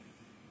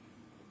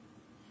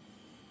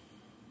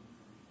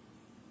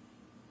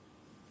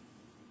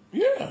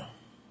 Yeah.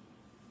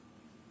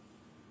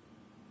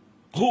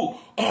 Who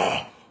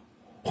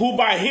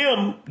by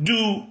him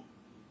do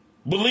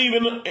believe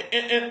in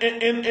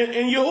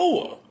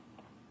Yahuwah,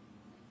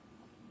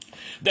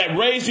 that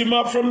raised him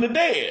up from the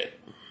dead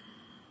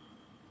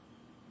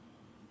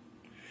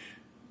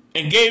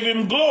and gave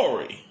him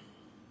glory,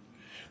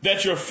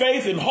 that your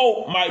faith and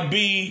hope might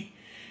be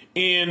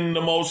in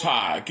the Most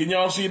High. Can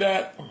y'all see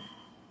that?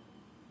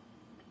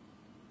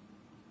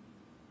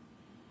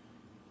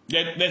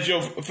 That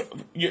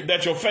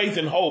your faith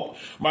and hope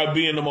might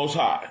be in the Most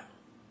High.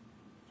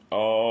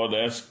 Oh,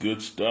 that's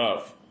good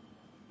stuff.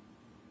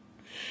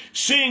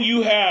 Seeing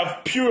you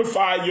have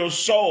purified your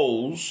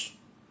souls,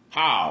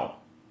 how?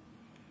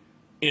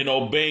 In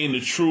obeying the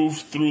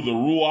truth through the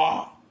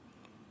Ruah,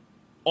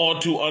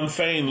 unto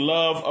unfeigned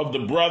love of the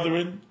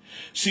brethren.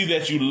 See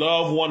that you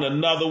love one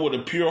another with a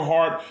pure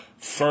heart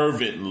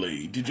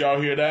fervently. Did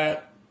y'all hear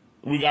that?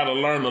 We got to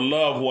learn to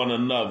love one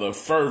another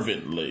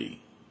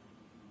fervently.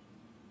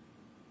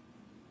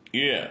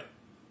 Yeah.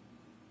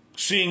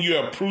 Seeing you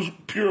have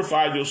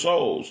purified your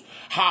souls.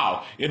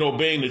 How? In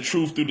obeying the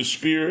truth through the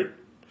Spirit,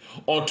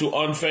 unto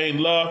unfeigned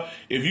love.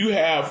 If you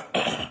have,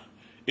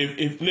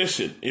 if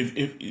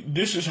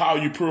this is how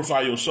you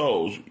purify your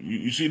souls.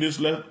 You see this,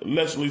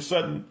 Leslie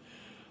Sutton,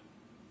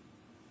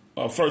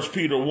 1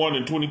 Peter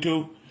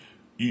 1:22.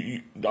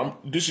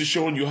 This is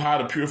showing you how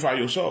to purify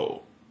your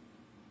soul.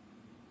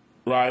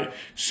 Right?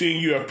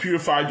 Seeing you have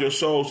purified your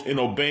souls in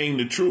obeying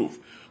the truth.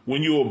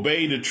 When you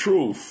obey the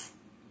truth,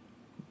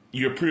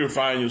 you're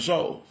purifying your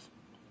souls.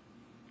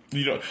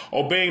 You know,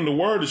 obeying the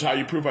word is how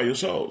you purify your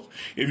souls.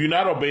 If you're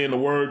not obeying the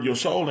word, your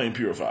soul ain't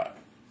purified.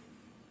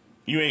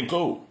 You ain't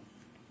cool.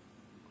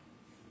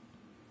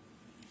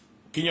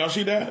 Can y'all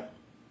see that?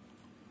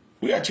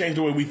 We got to change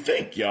the way we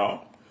think,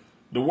 y'all.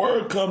 The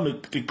word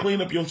come to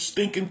clean up your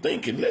stinking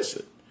thinking.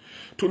 Listen.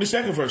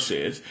 22nd verse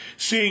says,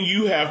 seeing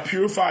you have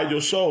purified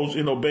your souls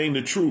in obeying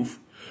the truth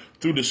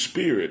through the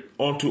Spirit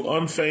unto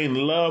unfeigned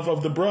love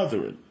of the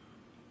brethren.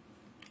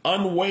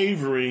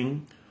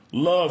 Unwavering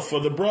love for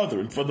the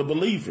brethren, for the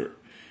believer,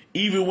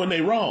 even when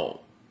they wrong.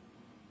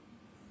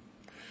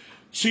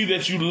 See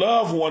that you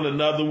love one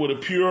another with a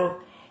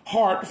pure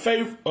heart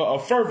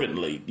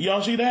fervently.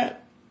 Y'all see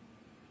that?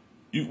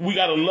 We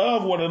got to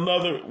love one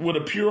another with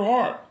a pure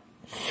heart.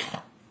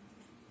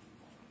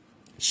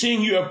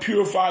 Seeing you have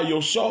purified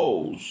your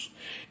souls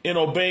in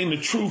obeying the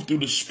truth through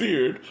the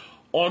Spirit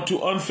unto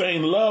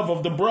unfeigned love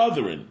of the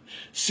brethren.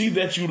 See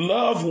that you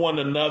love one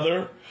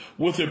another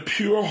with a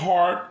pure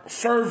heart,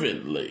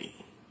 fervently.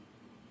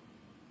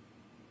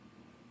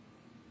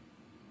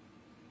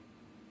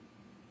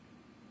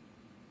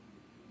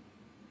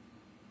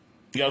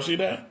 Y'all see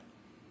that?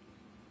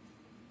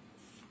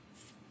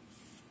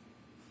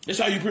 It's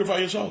how you purify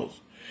your souls.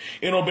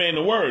 In obeying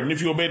the word. And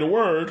if you obey the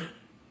word,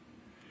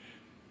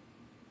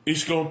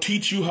 it's going to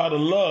teach you how to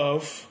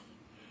love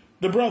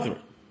the brethren.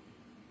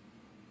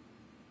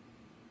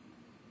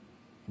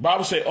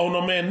 Bible say, owe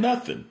no man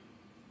nothing.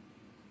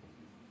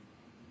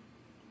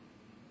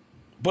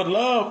 But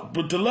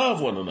to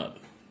love one another.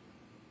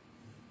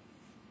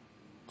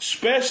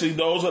 Especially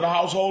those of the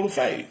household of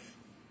faith.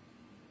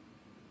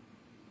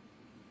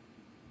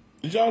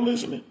 Did y'all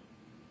listening?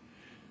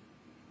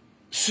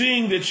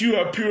 Seeing that you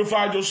have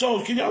purified your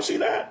souls. Can y'all see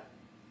that?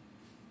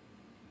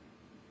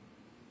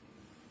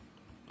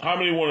 How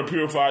many want a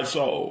purified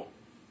soul?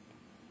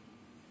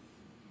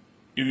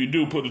 If you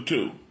do, put a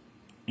 2.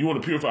 You want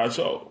a purified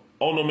soul.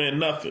 Owe no man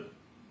nothing.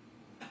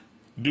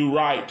 Do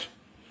right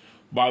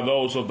by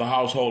those of the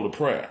household of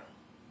prayer.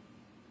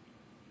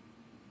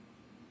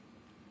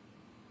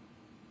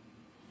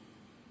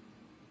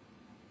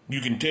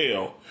 You can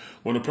tell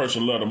when a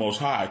person loves the Most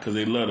High because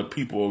they love the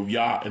people of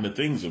Yah and the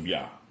things of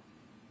Yah.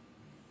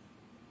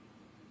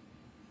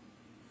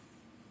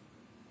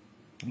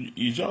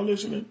 Is y'all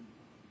listening?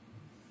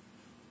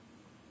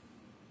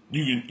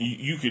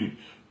 You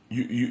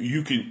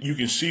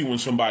can see when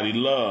somebody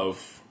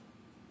love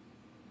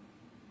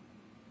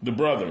the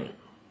brethren.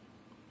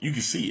 You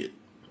can see it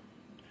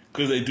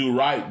because they do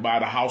right by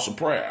the house of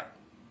prayer,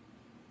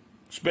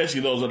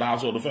 especially those of the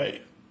household of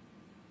faith.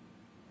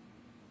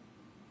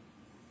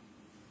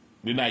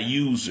 They're not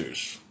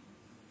users.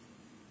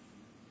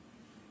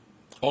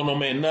 Oh, no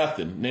man,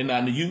 nothing. They're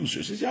not the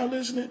users. Is y'all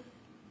listening?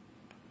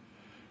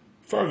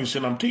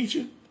 Ferguson, I'm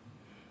teaching.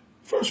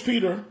 1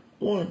 Peter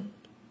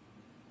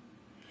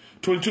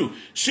 1:22.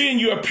 Seeing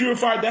you are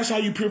purified, that's how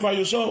you purify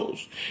your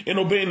souls. In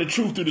obeying the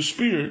truth through the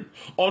Spirit,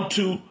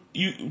 through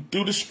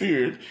the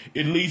Spirit,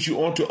 it leads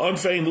you on to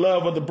unfeigned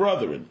love of the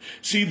brethren.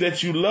 See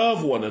that you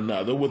love one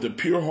another with a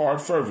pure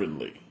heart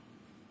fervently.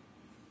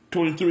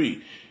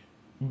 23.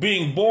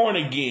 Being born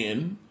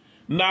again,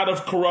 not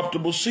of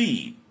corruptible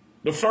seed.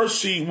 The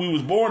first seed we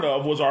was born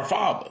of was our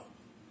father,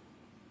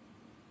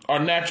 our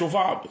natural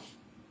fathers.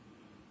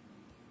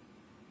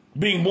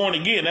 Being born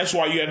again, that's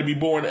why you had to be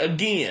born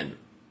again.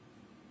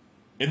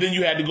 And then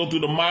you had to go through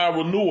the mind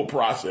renewal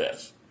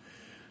process.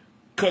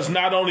 Because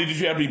not only did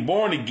you have to be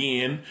born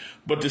again,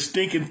 but the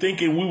stinking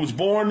thinking we was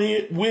born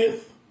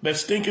with, that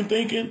stinking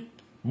thinking,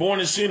 born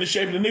in sin and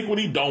shaped in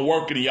iniquity, don't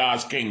work in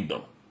Yah's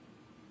kingdom.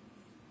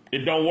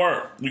 It don't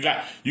work. You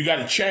got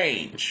to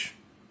change.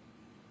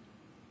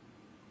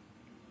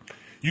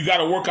 You got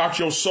to work out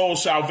your soul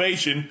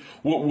salvation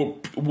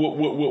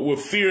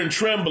with fear and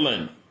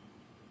trembling.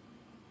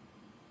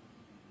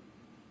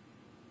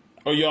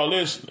 Are y'all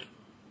listening?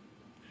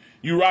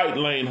 You're right,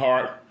 Lane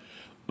Hart.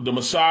 The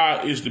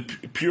Messiah is the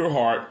pure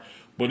heart,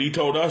 but he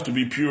told us to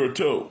be pure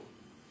too.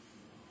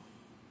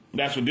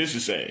 That's what this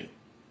is saying.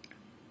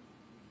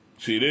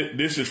 See,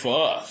 this is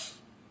for us.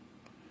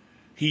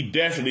 He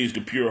definitely is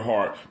the pure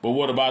heart, but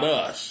what about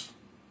us?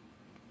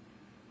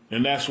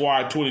 And that's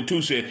why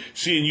 22 said,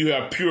 seeing you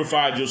have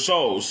purified your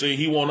souls. See,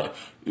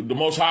 the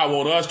Most High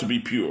want us to be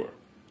pure.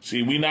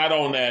 See, we not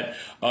on that,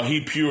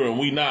 he pure and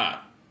we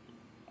not.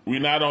 We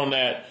not on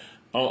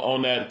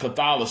that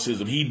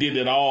Catholicism. He did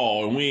it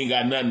all and we ain't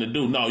got nothing to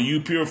do. No, you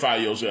purify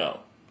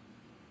yourself.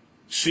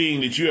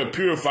 Seeing that you have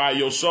purified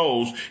your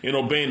souls in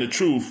obeying the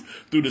truth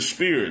through the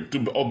Spirit,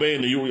 through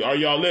obeying are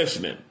y'all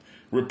listening?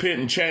 Repent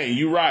and change.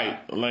 You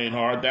right, Lane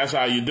Hart. That's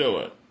how you do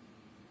it.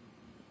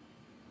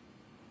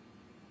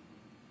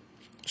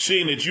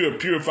 Seeing that you have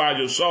purified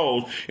your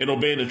souls in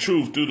obeying the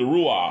truth through the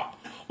Ruach,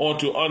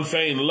 onto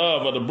unfeigned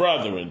love of the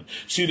brethren.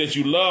 See that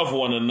you love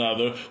one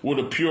another with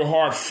a pure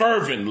heart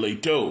fervently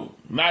too.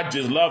 Not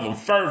just love them,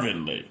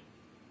 fervently.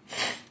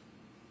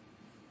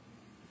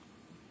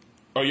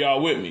 Are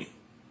y'all with me?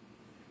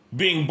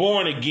 Being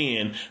born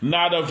again,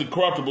 not of the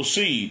corruptible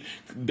seed.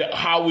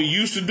 How we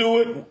used to do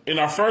it in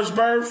our first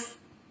birth,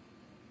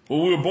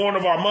 when we were born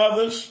of our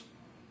mothers,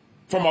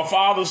 from our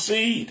father's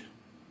seed.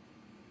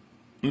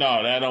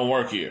 No, that don't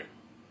work here.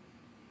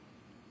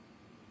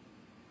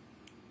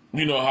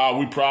 You know how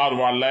we proud of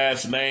our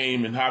last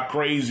name and how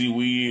crazy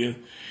we is,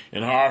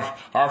 and how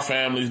our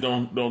families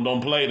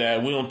don't play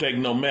that. We don't take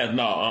no mess.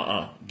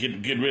 No,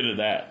 Get rid of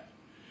that.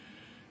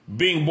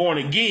 Being born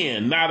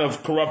again, not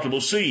of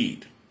corruptible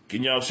seed.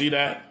 Can y'all see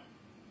that?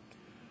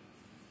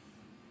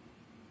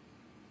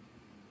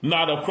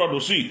 Not of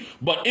corruptible seed,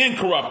 but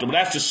incorruptible.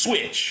 That's the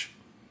switch.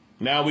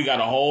 Now we got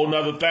a whole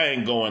nother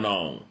thing going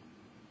on.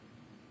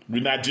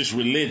 We're not just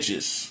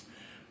religious,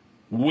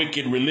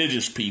 wicked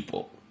religious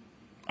people.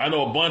 I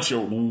know a bunch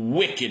of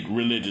wicked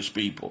religious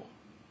people.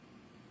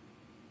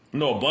 I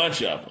know a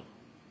bunch of them.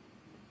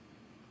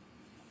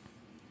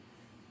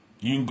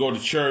 You can go to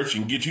church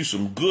and get you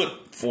some good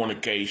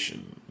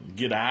fornication,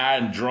 get high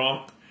and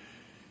drunk.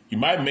 You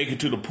might make it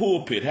to the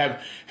pulpit,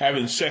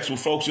 having sex with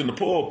folks in the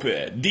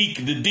pulpit,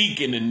 the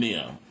deacon in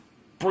them,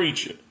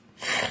 preacher.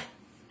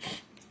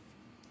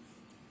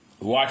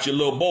 Watch your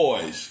little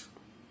boys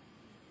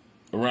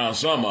around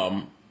some of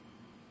them.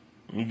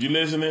 Is you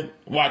listening?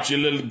 Watch your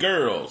little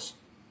girls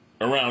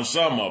around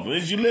some of them.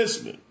 Is you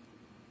listening?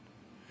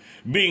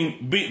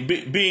 Being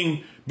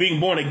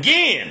born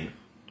again,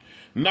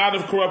 not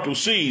of corruptible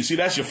seed. See,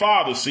 that's your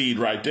father's seed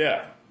right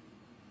there.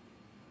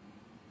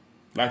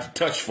 Like to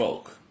touch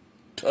folk.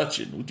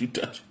 Touching. What you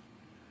touching?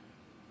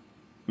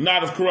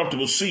 Not of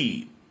corruptible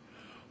seed,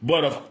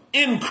 but of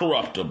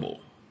incorruptible,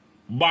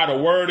 by the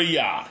word of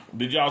Yah.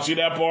 Did y'all see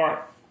that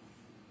part?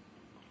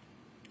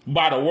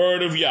 By the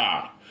word of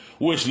Yah,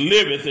 which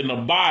liveth and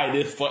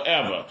abideth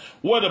forever.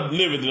 What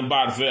liveth and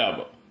abideth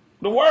forever?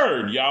 The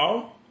word,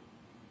 y'all.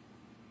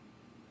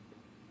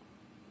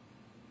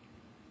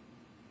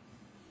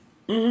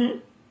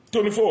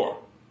 24.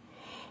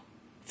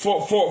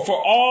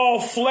 For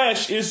all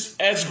flesh is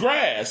as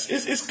grass.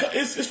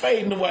 It's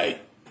fading away.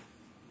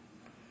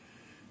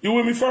 You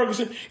with me,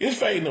 Ferguson? It's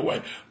fading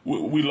away.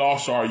 We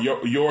lost our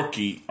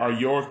Yorkie. Our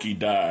Yorkie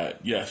died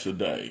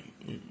yesterday.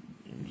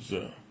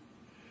 That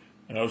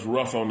was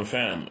rough on the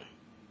family.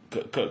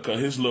 Cause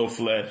his little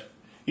flesh,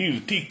 he was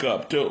a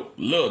teacup too.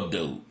 Little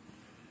dude.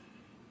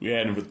 We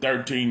had him for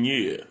 13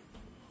 years.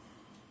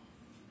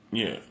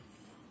 Yeah.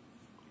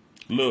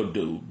 Little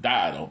dude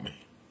died on me.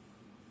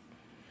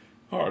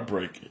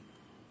 Heartbreaking.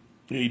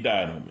 He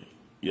died on me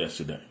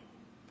yesterday.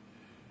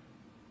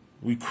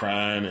 We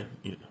crying and,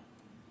 you know.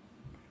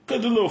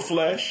 Because the little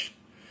flesh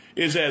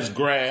is as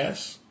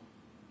grass.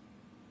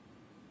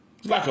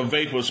 It's like a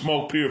vapor of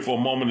smoke, pure for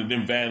a moment and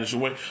then vanish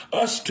away.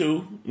 Us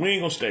too. We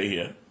ain't going to stay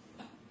here.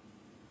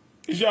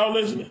 Is y'all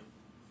listening?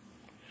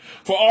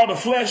 For all the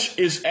flesh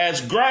is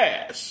as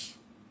grass,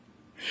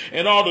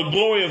 and all the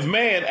glory of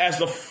man as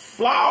the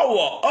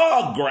flower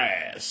of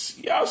grass.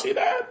 Y'all see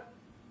that?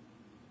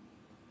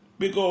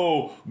 Big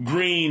old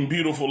green,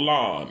 beautiful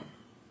lawn.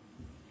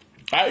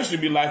 I used to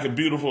be like a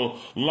beautiful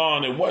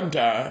lawn at one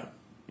time.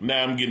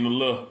 Now I'm getting a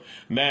little,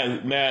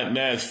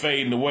 now it's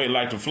fading away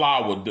like the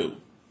flower do.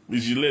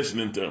 Is you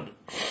listening to me?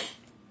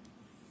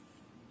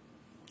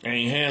 I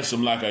ain't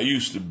handsome like I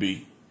used to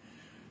be.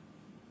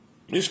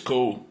 It's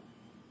cool.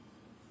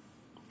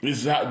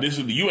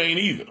 You ain't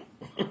either.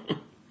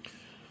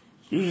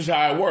 This is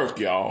how it works,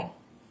 y'all.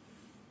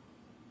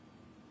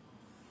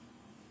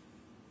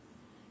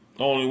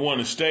 Only one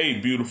that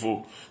stayed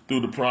beautiful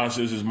through the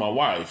process is my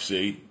wife,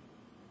 see?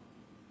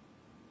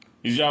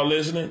 Is y'all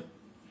listening?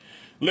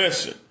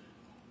 Listen.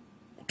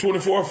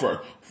 24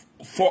 first.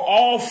 For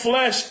all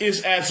flesh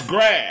is as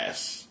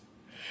grass,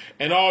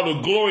 and all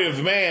the glory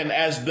of man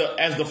as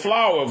the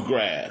flower of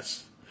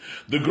grass.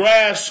 The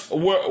grass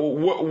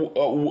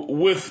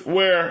which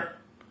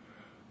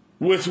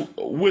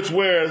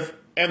withereth,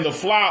 and the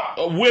flower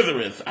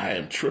withereth. I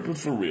am tripping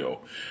for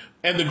real.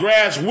 And the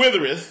grass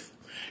withereth,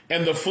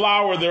 and the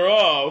flower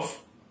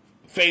thereof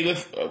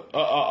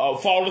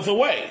falleth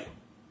away.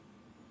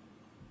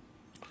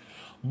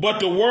 But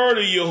the word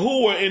of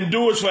Yahuwah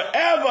endures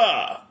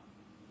forever.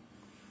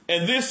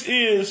 And this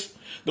is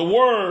the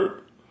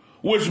word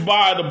which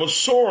by the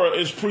Besorah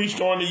is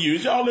preached unto you.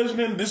 Is y'all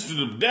listening? This is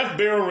the death,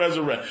 burial, and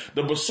resurrection.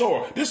 The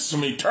Besorah. This is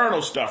some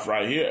eternal stuff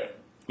right here.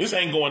 This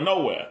ain't going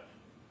nowhere.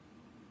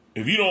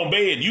 If you don't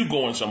obey it, you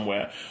going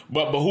somewhere.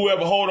 But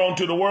whoever hold on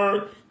to the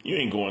word, you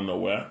ain't going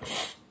nowhere.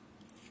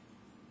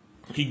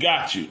 He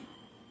got you.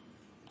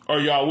 Are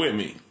y'all with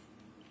me?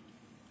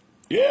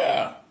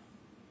 Yeah.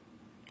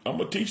 I'm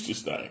going to teach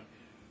this thing.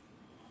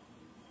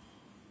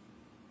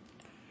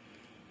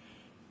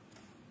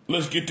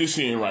 Let's get this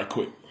in right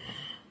quick.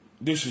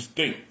 This is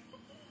Think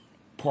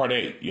Part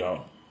 8,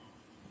 y'all.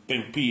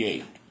 Think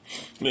P8.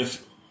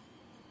 Listen.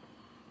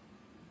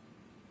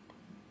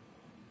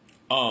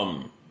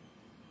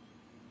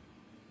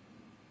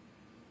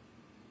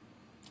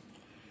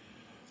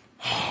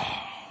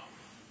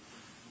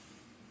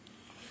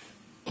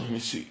 Let me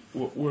see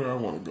where I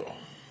want to go.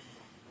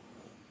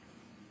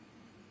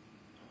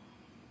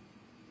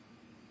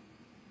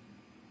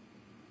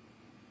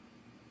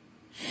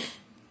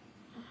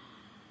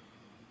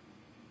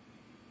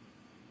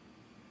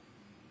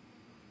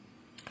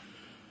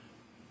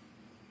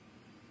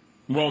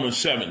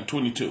 Romans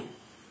 7:22.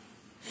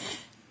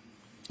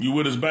 You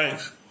with us,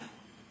 Banks?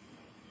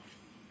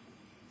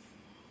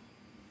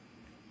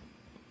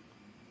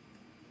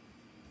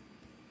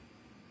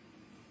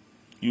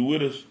 You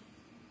with us?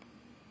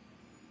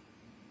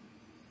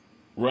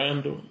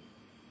 Randall,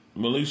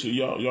 Melissa,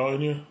 y'all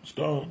in here?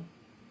 Stone,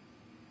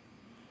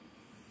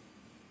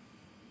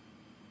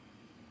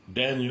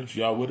 Daniels,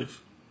 y'all with us?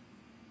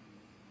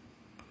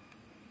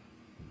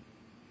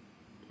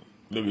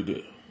 Look at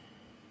this.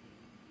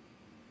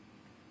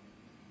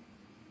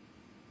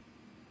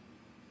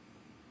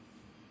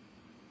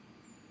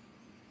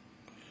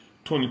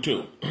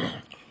 (22)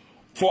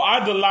 For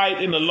I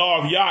delight in the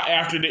law of Yah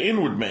after the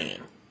inward man.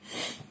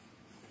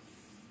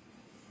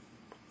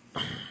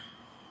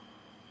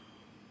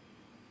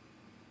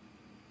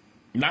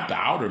 Not the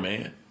outer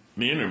man,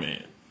 the inner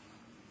man.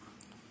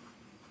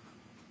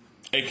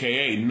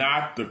 AKA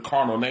not the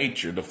carnal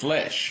nature, the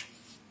flesh.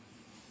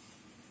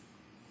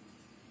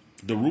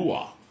 The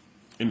ruach,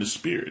 in the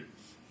spirit.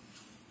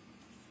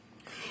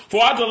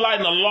 For I delight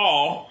in the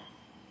law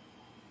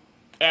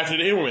After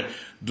the inward man.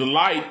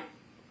 Delight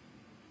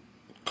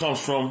comes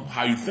from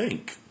how you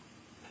think.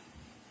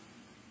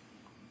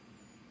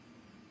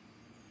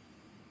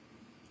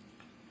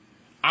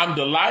 I'm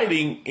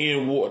delighting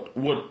in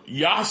what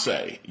Yah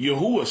say,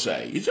 Yahuwah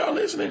say. Is y'all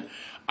listening?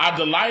 I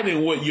delight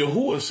in what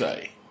Yahuwah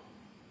say.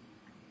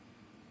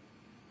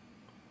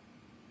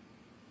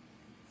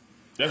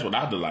 That's what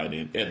I delight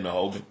in, Edna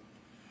Hogan.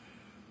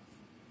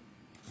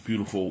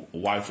 Beautiful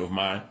wife of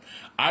mine.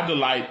 I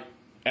delight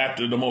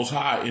after the Most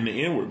High in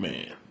the inward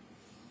man.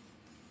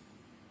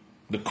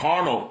 The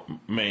carnal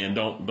man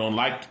don't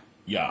like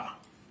Yah.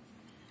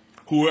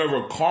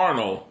 Whoever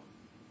carnal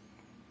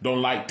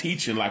don't like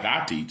teaching like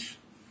I teach.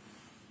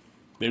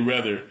 They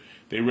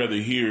rather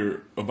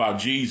hear about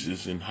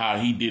Jesus and how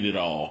he did it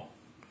all,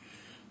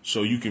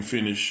 so you can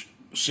finish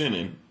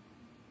sinning,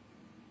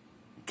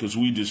 because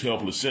we just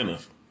helpless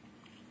sinners.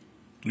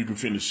 You can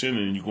finish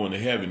sinning and you're going to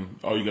heaven.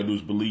 All you got to do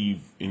is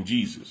believe in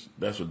Jesus.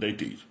 That's what they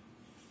teach.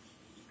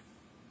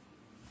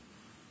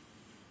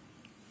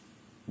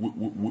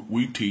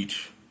 We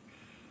teach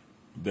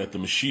that the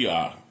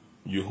Mashiach,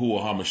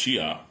 Yahuwah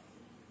HaMashiach,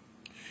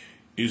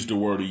 is the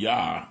word of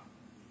Yah,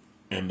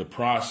 and the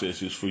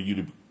process is for you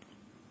to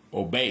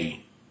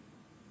obey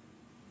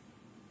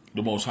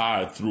the Most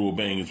High through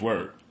obeying his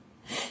word.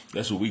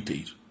 That's what we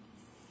teach.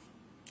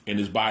 And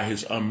it's by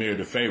his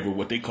unmerited favor,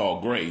 what they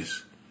call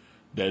grace,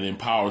 that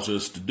empowers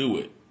us to do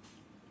it.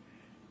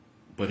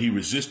 But he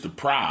resists the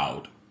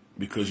proud,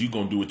 because you're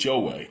going to do it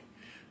your way.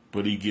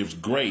 But he gives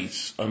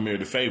grace,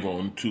 unmerited favor,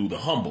 unto the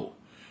humble,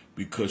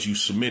 because you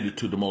submitted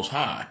to the Most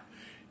High.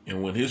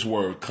 And when his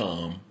word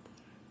come,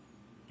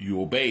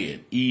 you obey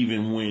it,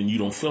 even when you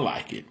don't feel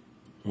like it.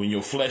 When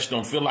your flesh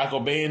don't feel like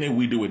obeying it,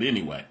 we do it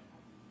anyway.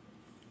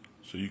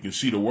 So you can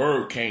see the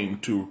word came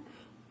to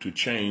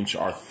change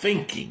our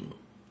thinking.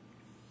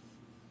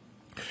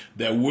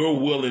 That we're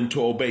willing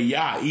to obey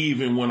Yah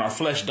even when our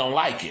flesh don't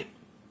like it.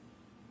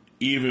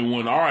 Even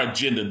when our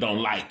agenda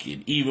don't like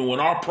it. Even when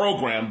our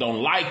program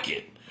don't like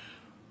it.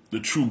 The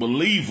true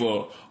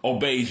believer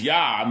obeys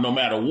Yah no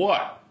matter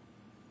what.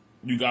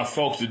 You got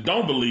folks that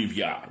don't believe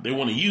Yah. They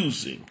want to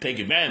use him, take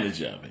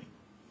advantage of him.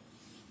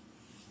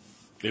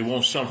 They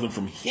want something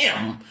from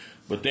him,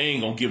 but they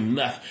ain't gonna give him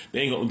nothing. They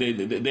ain't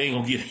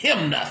gonna give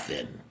him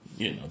nothing.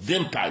 You know,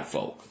 them type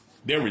folk.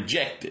 They're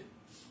rejected.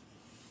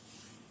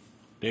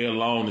 They're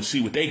alone to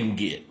see what they can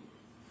get.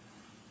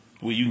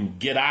 Where you can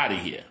get out of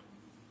here.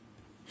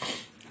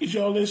 Is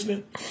y'all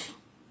listening?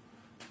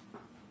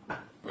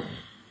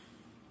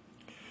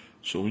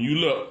 So when you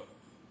look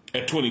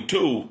at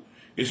 22,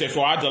 it says,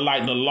 "For I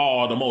delight in the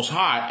law of the Most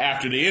High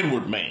after the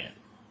inward man."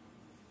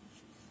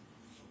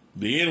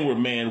 The inward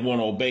man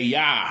want to obey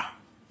Yah.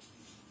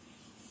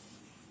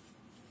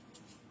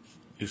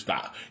 It's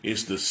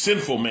the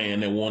sinful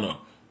man that want to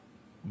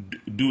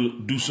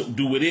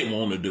do what it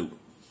want to do.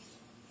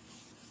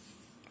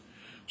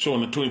 So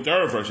in the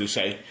 23rd verse it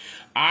say,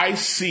 "I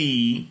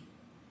see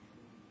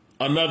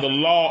another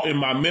law in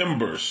my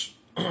members."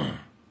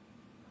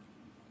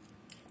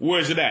 Where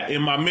is it at?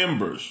 In my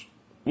members.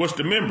 What's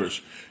the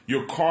members?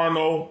 Your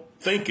carnal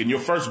thinking, your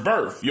first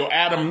birth, your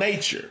Adam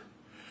nature.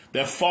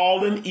 That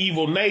fallen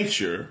evil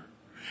nature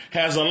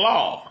has a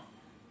law.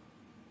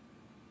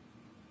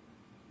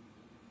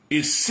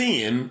 It's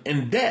sin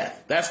and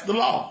death. That's the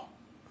law.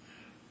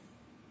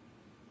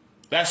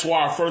 That's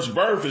why our first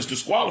birth is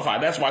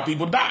disqualified. That's why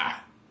people die.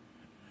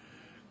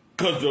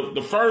 Because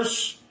the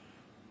first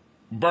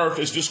birth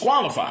is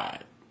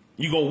disqualified.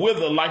 You're going to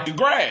wither like the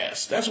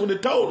grass. That's what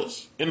it told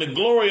us. And the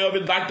glory of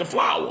it like the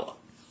flower.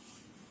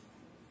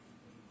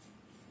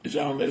 Is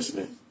y'all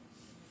listening?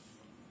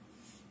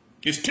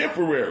 It's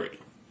temporary.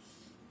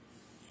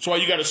 That's why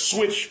you got to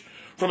switch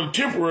from the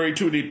temporary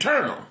to the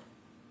eternal.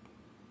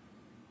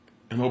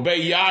 And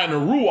obey Yah in the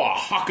Ruach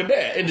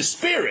HaKodesh, in the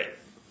spirit.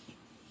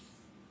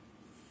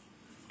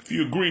 If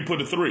you agree, put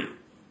a 3.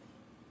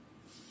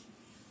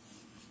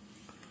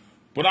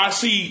 But I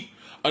see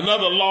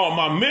another law of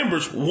my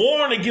members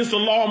warring against the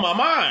law of my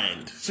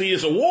mind. See,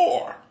 it's a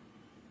war.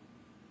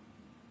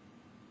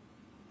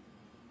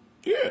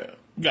 Yeah.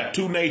 You got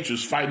two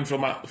natures fighting for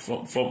my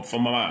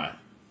mind.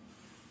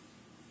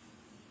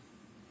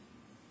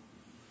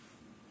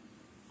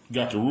 You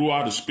got the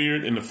Ruach, the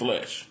spirit, and the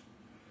flesh.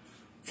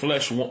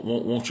 Flesh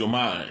wants your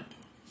mind.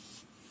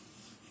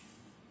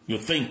 Your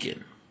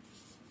thinking.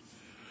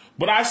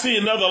 But I see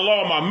another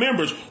law of my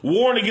members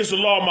warring against the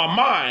law of my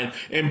mind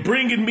and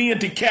bringing me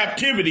into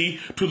captivity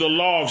to the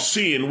law of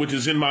sin which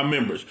is in my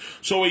members.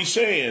 So he's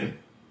saying,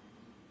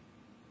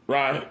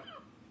 right,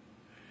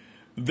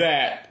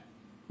 that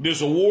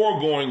there's a war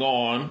going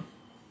on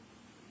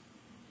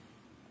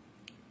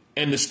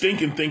and the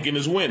stinking thinking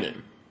is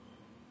winning.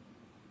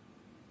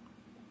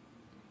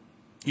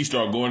 He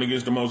started going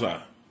against the Most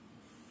High,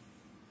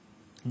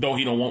 though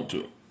he don't want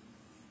to.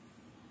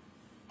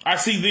 I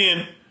see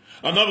then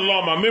another law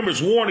of my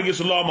members warring against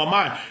the law of my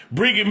mind,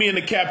 bringing me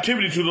into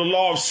captivity to the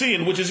law of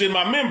sin, which is in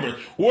my members.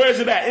 Where is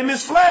it at? In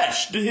his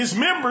flesh. His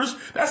members,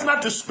 that's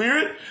not the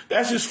spirit,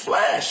 that's his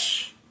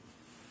flesh.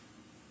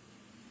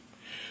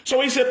 So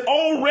he said,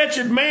 "O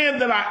wretched man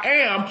that I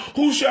am,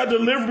 who shall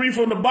deliver me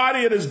from the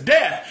body of this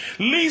death?"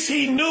 Least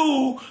he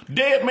knew,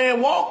 dead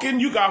man walking.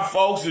 You got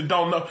folks that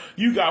don't know.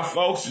 You got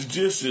folks that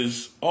just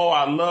as, "Oh,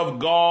 I love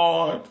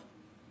God.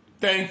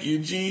 Thank you,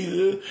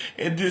 Jesus."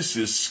 And this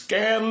is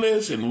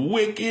scandalous and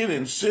wicked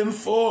and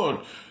sinful and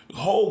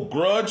hold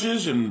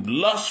grudges and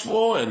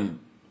lustful and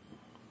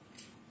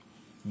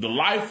the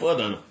life of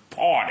the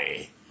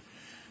party.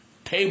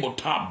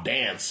 Tabletop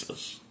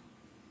dancers.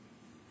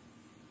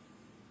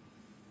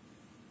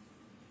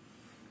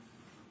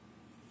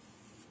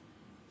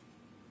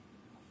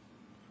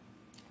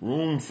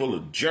 Room full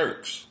of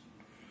jerks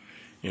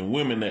and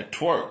women that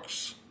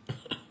twerks.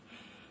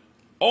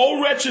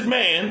 O wretched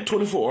man,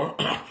 24.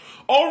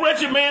 O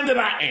wretched man that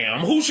I am,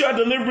 who shall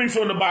deliver me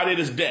from the body of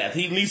this death?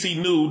 At least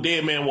he knew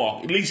dead man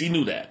walk. At least he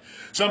knew that.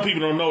 Some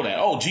people don't know that.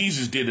 Oh,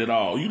 Jesus did it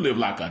all. You live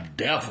like a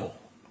devil.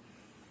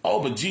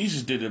 Oh, but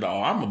Jesus did it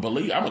all. I'm a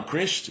believer. I'm a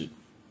Christian.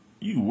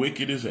 You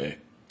wicked as heck.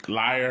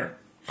 Liar.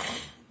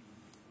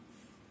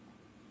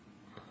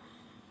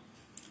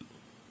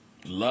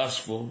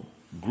 Lustful.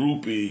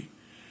 Groupie.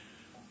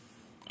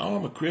 Oh,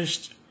 I'm a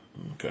Christian.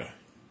 Okay.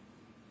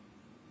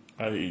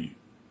 I hear you.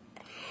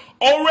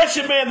 O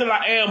wretched man that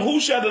I am, who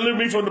shall deliver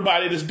me from the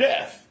body of this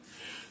death?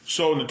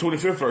 So in the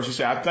 25th verse, he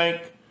said, I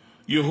thank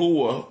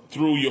Yahuwah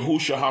through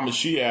Yahushua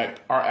HaMashiach,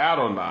 our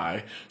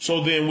Adonai.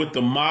 So then with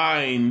the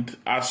mind,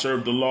 I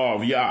serve the law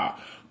of Yah,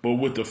 but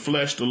with the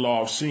flesh, the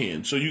law of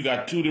sin. So you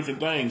got two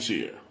different things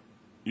here.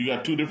 You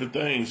got two different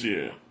things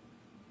here.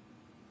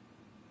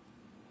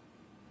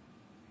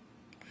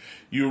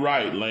 You're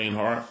right,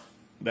 Lanehart.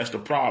 That's the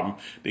problem.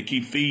 They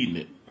keep feeding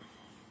it.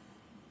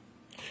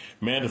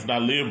 Man does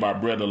not live by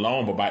bread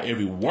alone, but by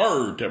every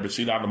word that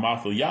proceeds out of the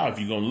mouth of Yah. If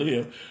you're going to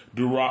live,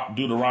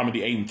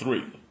 Deuteronomy 8 and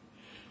 3.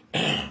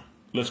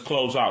 Let's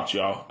close out,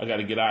 y'all. I got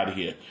to get out of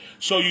here.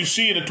 So you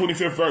see in the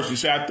 25th verse, he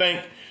said, I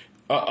thank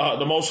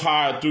the Most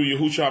High through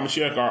Yahushua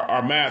HaMashiach,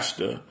 our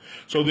master.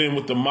 So then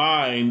with the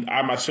mind,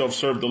 I myself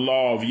serve the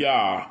law of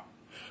Yah,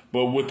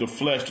 but with the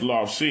flesh, the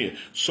law of sin.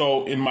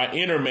 So in my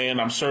inner man,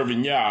 I'm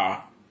serving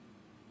Yah,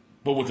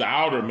 but with the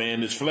outer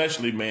man, this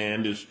fleshly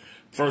man, this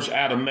first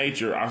Adam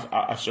nature,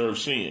 I serve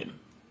sin.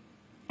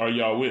 Are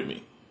y'all with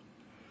me?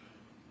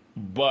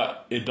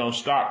 But it don't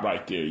stop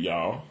right there,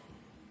 y'all.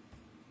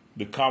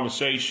 The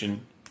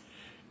conversation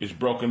is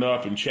broken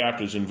up in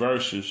chapters and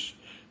verses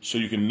so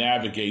you can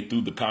navigate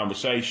through the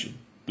conversation,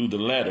 through the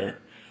letter,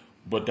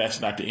 but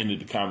that's not the end of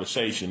the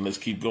conversation. Let's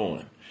keep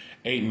going.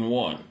 8 and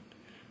 1.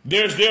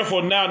 There's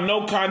therefore now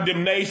no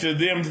condemnation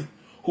to them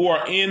who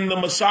are in the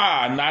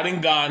Messiah, not in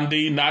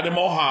Gandhi, not in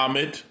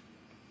Mohammed,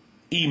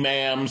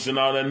 imams and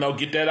all that. No,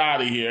 get that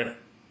out of here.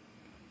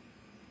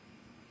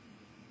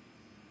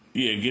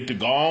 Yeah, get to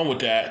go on with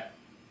that.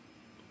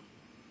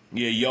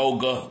 Yeah,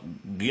 yoga,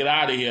 get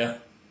out of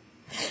here.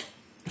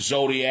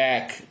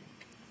 Zodiac,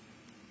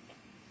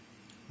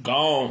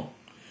 gone.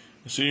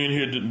 See you in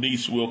here,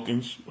 Denise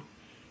Wilkins.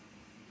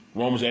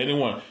 Romans 8 and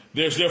 1.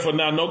 There's therefore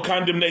now no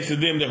condemnation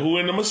to them that who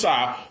are in the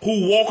Messiah,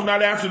 who walk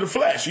not after the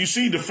flesh. You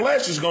see, the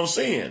flesh is going to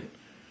sin.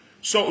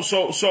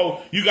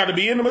 So you got to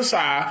be in the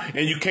Messiah,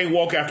 and you can't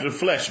walk after the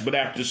flesh, but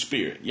after the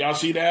spirit. Y'all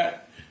see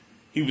that?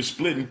 He was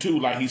split in two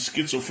like he's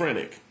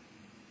schizophrenic.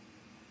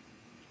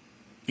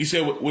 He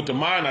said, with the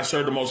mind, I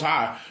serve the Most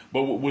High,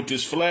 but with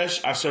this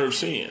flesh, I serve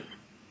sin.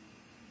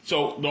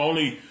 So the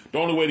only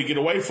way to get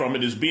away from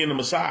it is be in the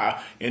Messiah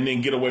and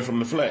then get away from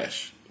the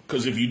flesh.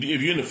 Because if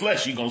you're in the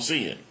flesh, you're going to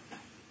sin.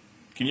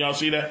 Can y'all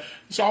see that?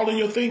 It's all in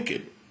your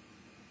thinking.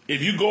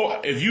 If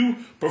you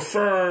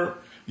prefer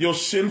your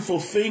sinful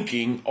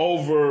thinking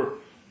over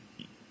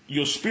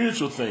your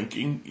spiritual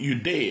thinking, you're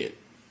dead.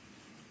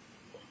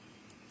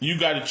 You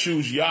got to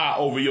choose Yah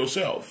over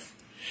yourself.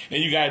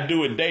 And you got to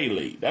do it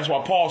daily. That's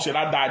why Paul said,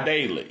 I die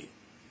daily.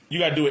 You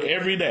got to do it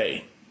every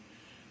day.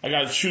 I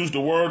got to choose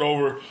the word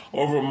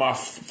over my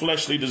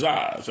fleshly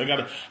desires. I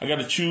got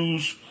to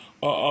choose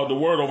the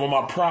word over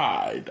my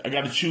pride. I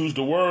got to choose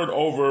the word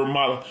over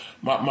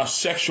my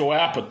sexual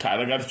appetite.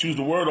 I got to choose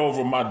the word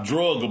over my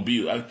drug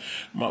abuse,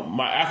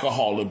 my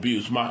alcohol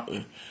abuse.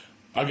 I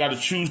got to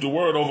choose the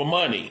word over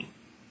money.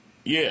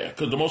 Yeah,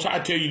 because the Most High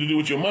tell you to do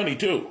with your money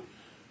too.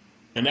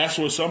 And that's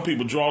where some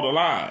people draw the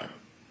line.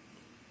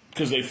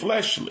 Because they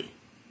fleshly.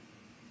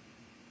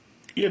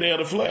 Yeah, they are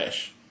the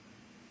flesh.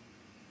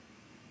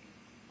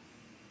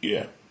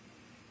 Yeah.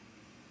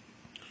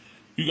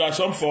 You got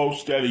some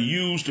folks that are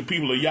used to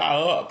people to Yah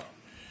up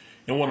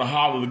and want to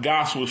holler the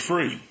gospel is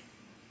free.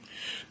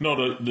 No,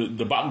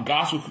 the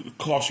gospel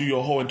costs you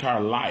your whole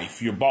entire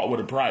life. You're bought with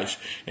a price,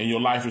 and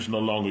your life is no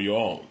longer your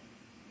own.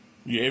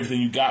 Yeah,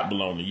 everything you got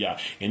belongs to Yah.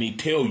 And he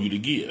tell you to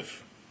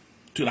give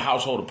to the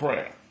household of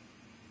prayer.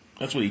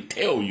 That's what he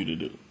tell you to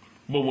do.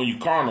 But when you're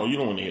carnal, you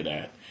don't want to hear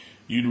that.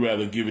 You'd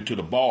rather give it to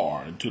the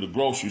bar and to the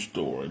grocery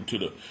store and to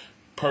the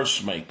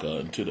purse maker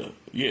and to the,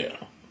 yeah.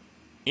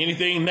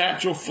 Anything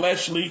natural,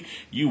 fleshly,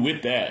 you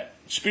with that.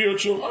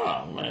 Spiritual,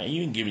 oh man,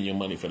 you ain't giving your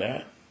money for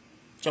that.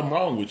 Something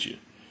wrong with you.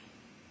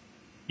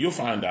 You'll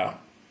find out.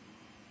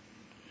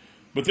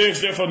 But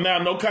there's therefore now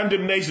no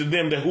condemnation to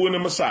them that who in the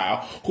Messiah,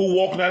 who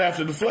walk not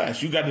after the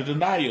flesh. You got to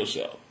deny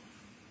yourself,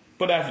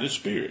 but after the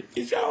Spirit.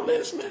 Is y'all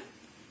listening?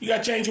 You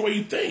got to change the way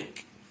you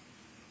think.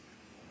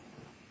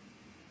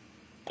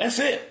 That's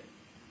it.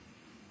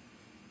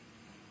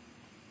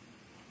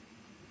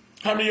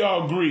 How many of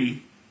y'all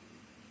agree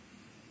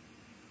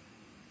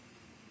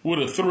with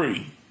a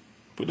 3?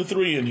 Put a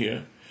 3 in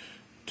here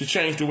to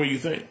change the way you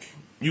think.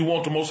 You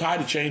want the Most High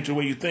to change the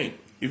way you think.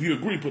 If you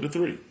agree, put a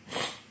 3.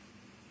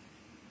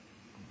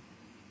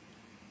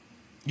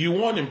 You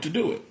want him to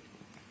do it.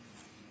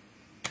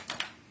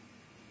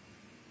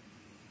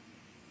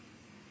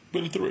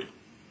 Put a 3.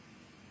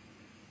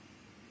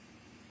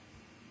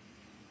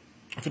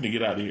 I'm finna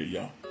get out of here,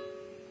 y'all.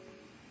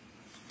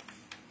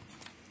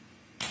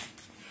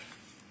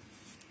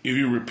 If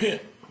you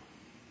repent,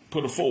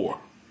 put a 4.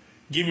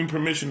 Give him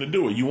permission to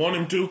do it. You want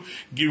him to?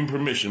 Give him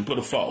permission. Put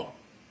a 4.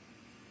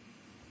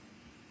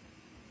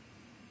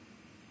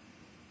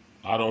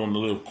 I don't want to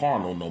live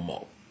carnal no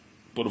more.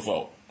 Put a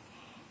 4.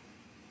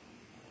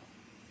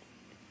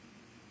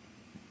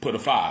 Put a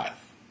 5.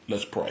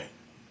 Let's pray.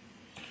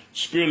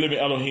 Spirit living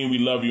Elohim, we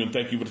love you and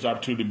thank you for this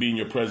opportunity to be in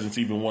your presence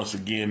even once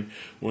again.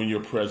 We're in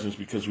your presence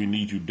because we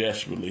need you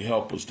desperately.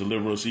 Help us.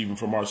 Deliver us even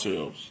from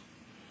ourselves.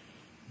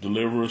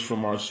 Deliver us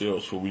from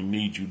ourselves, for we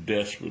need you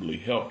desperately.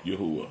 Help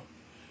Yahuwah.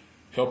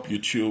 Help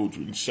your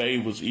children.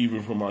 Save us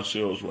even from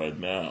ourselves right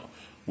now.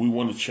 We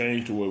want to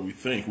change the way we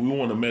think. We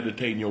want to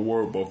meditate in your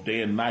word both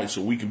day and night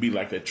so we can be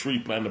like that tree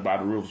planted by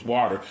the river's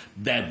water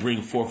that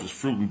bring forth its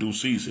fruit in due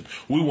season.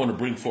 We want to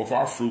bring forth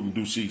our fruit in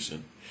due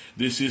season.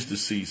 This is the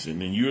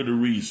season, and you're the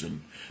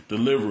reason.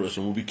 Deliver us,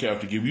 and we'll be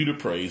careful to give you the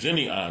praise and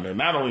the honor,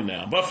 not only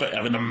now, but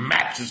forever. In the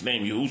matchless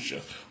name of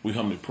Yahushua, we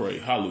humbly pray.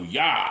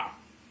 Hallelujah.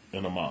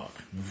 And Amen.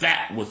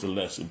 That was the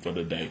lesson for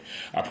the day.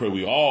 I pray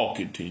we all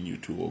continue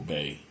to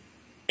obey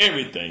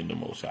everything the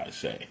Most High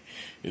say.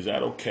 Is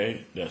that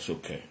okay? That's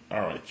okay.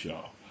 All right,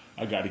 y'all.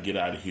 I got to get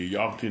out of here.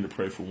 Y'all continue to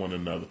pray for one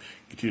another.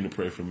 Continue to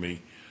pray for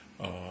me.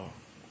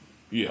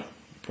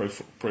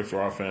 Pray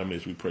for our family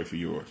as we pray for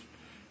yours.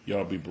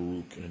 Y'all be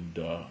Baruch and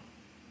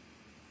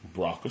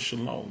Braka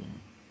Shalom.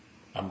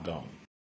 I'm gone.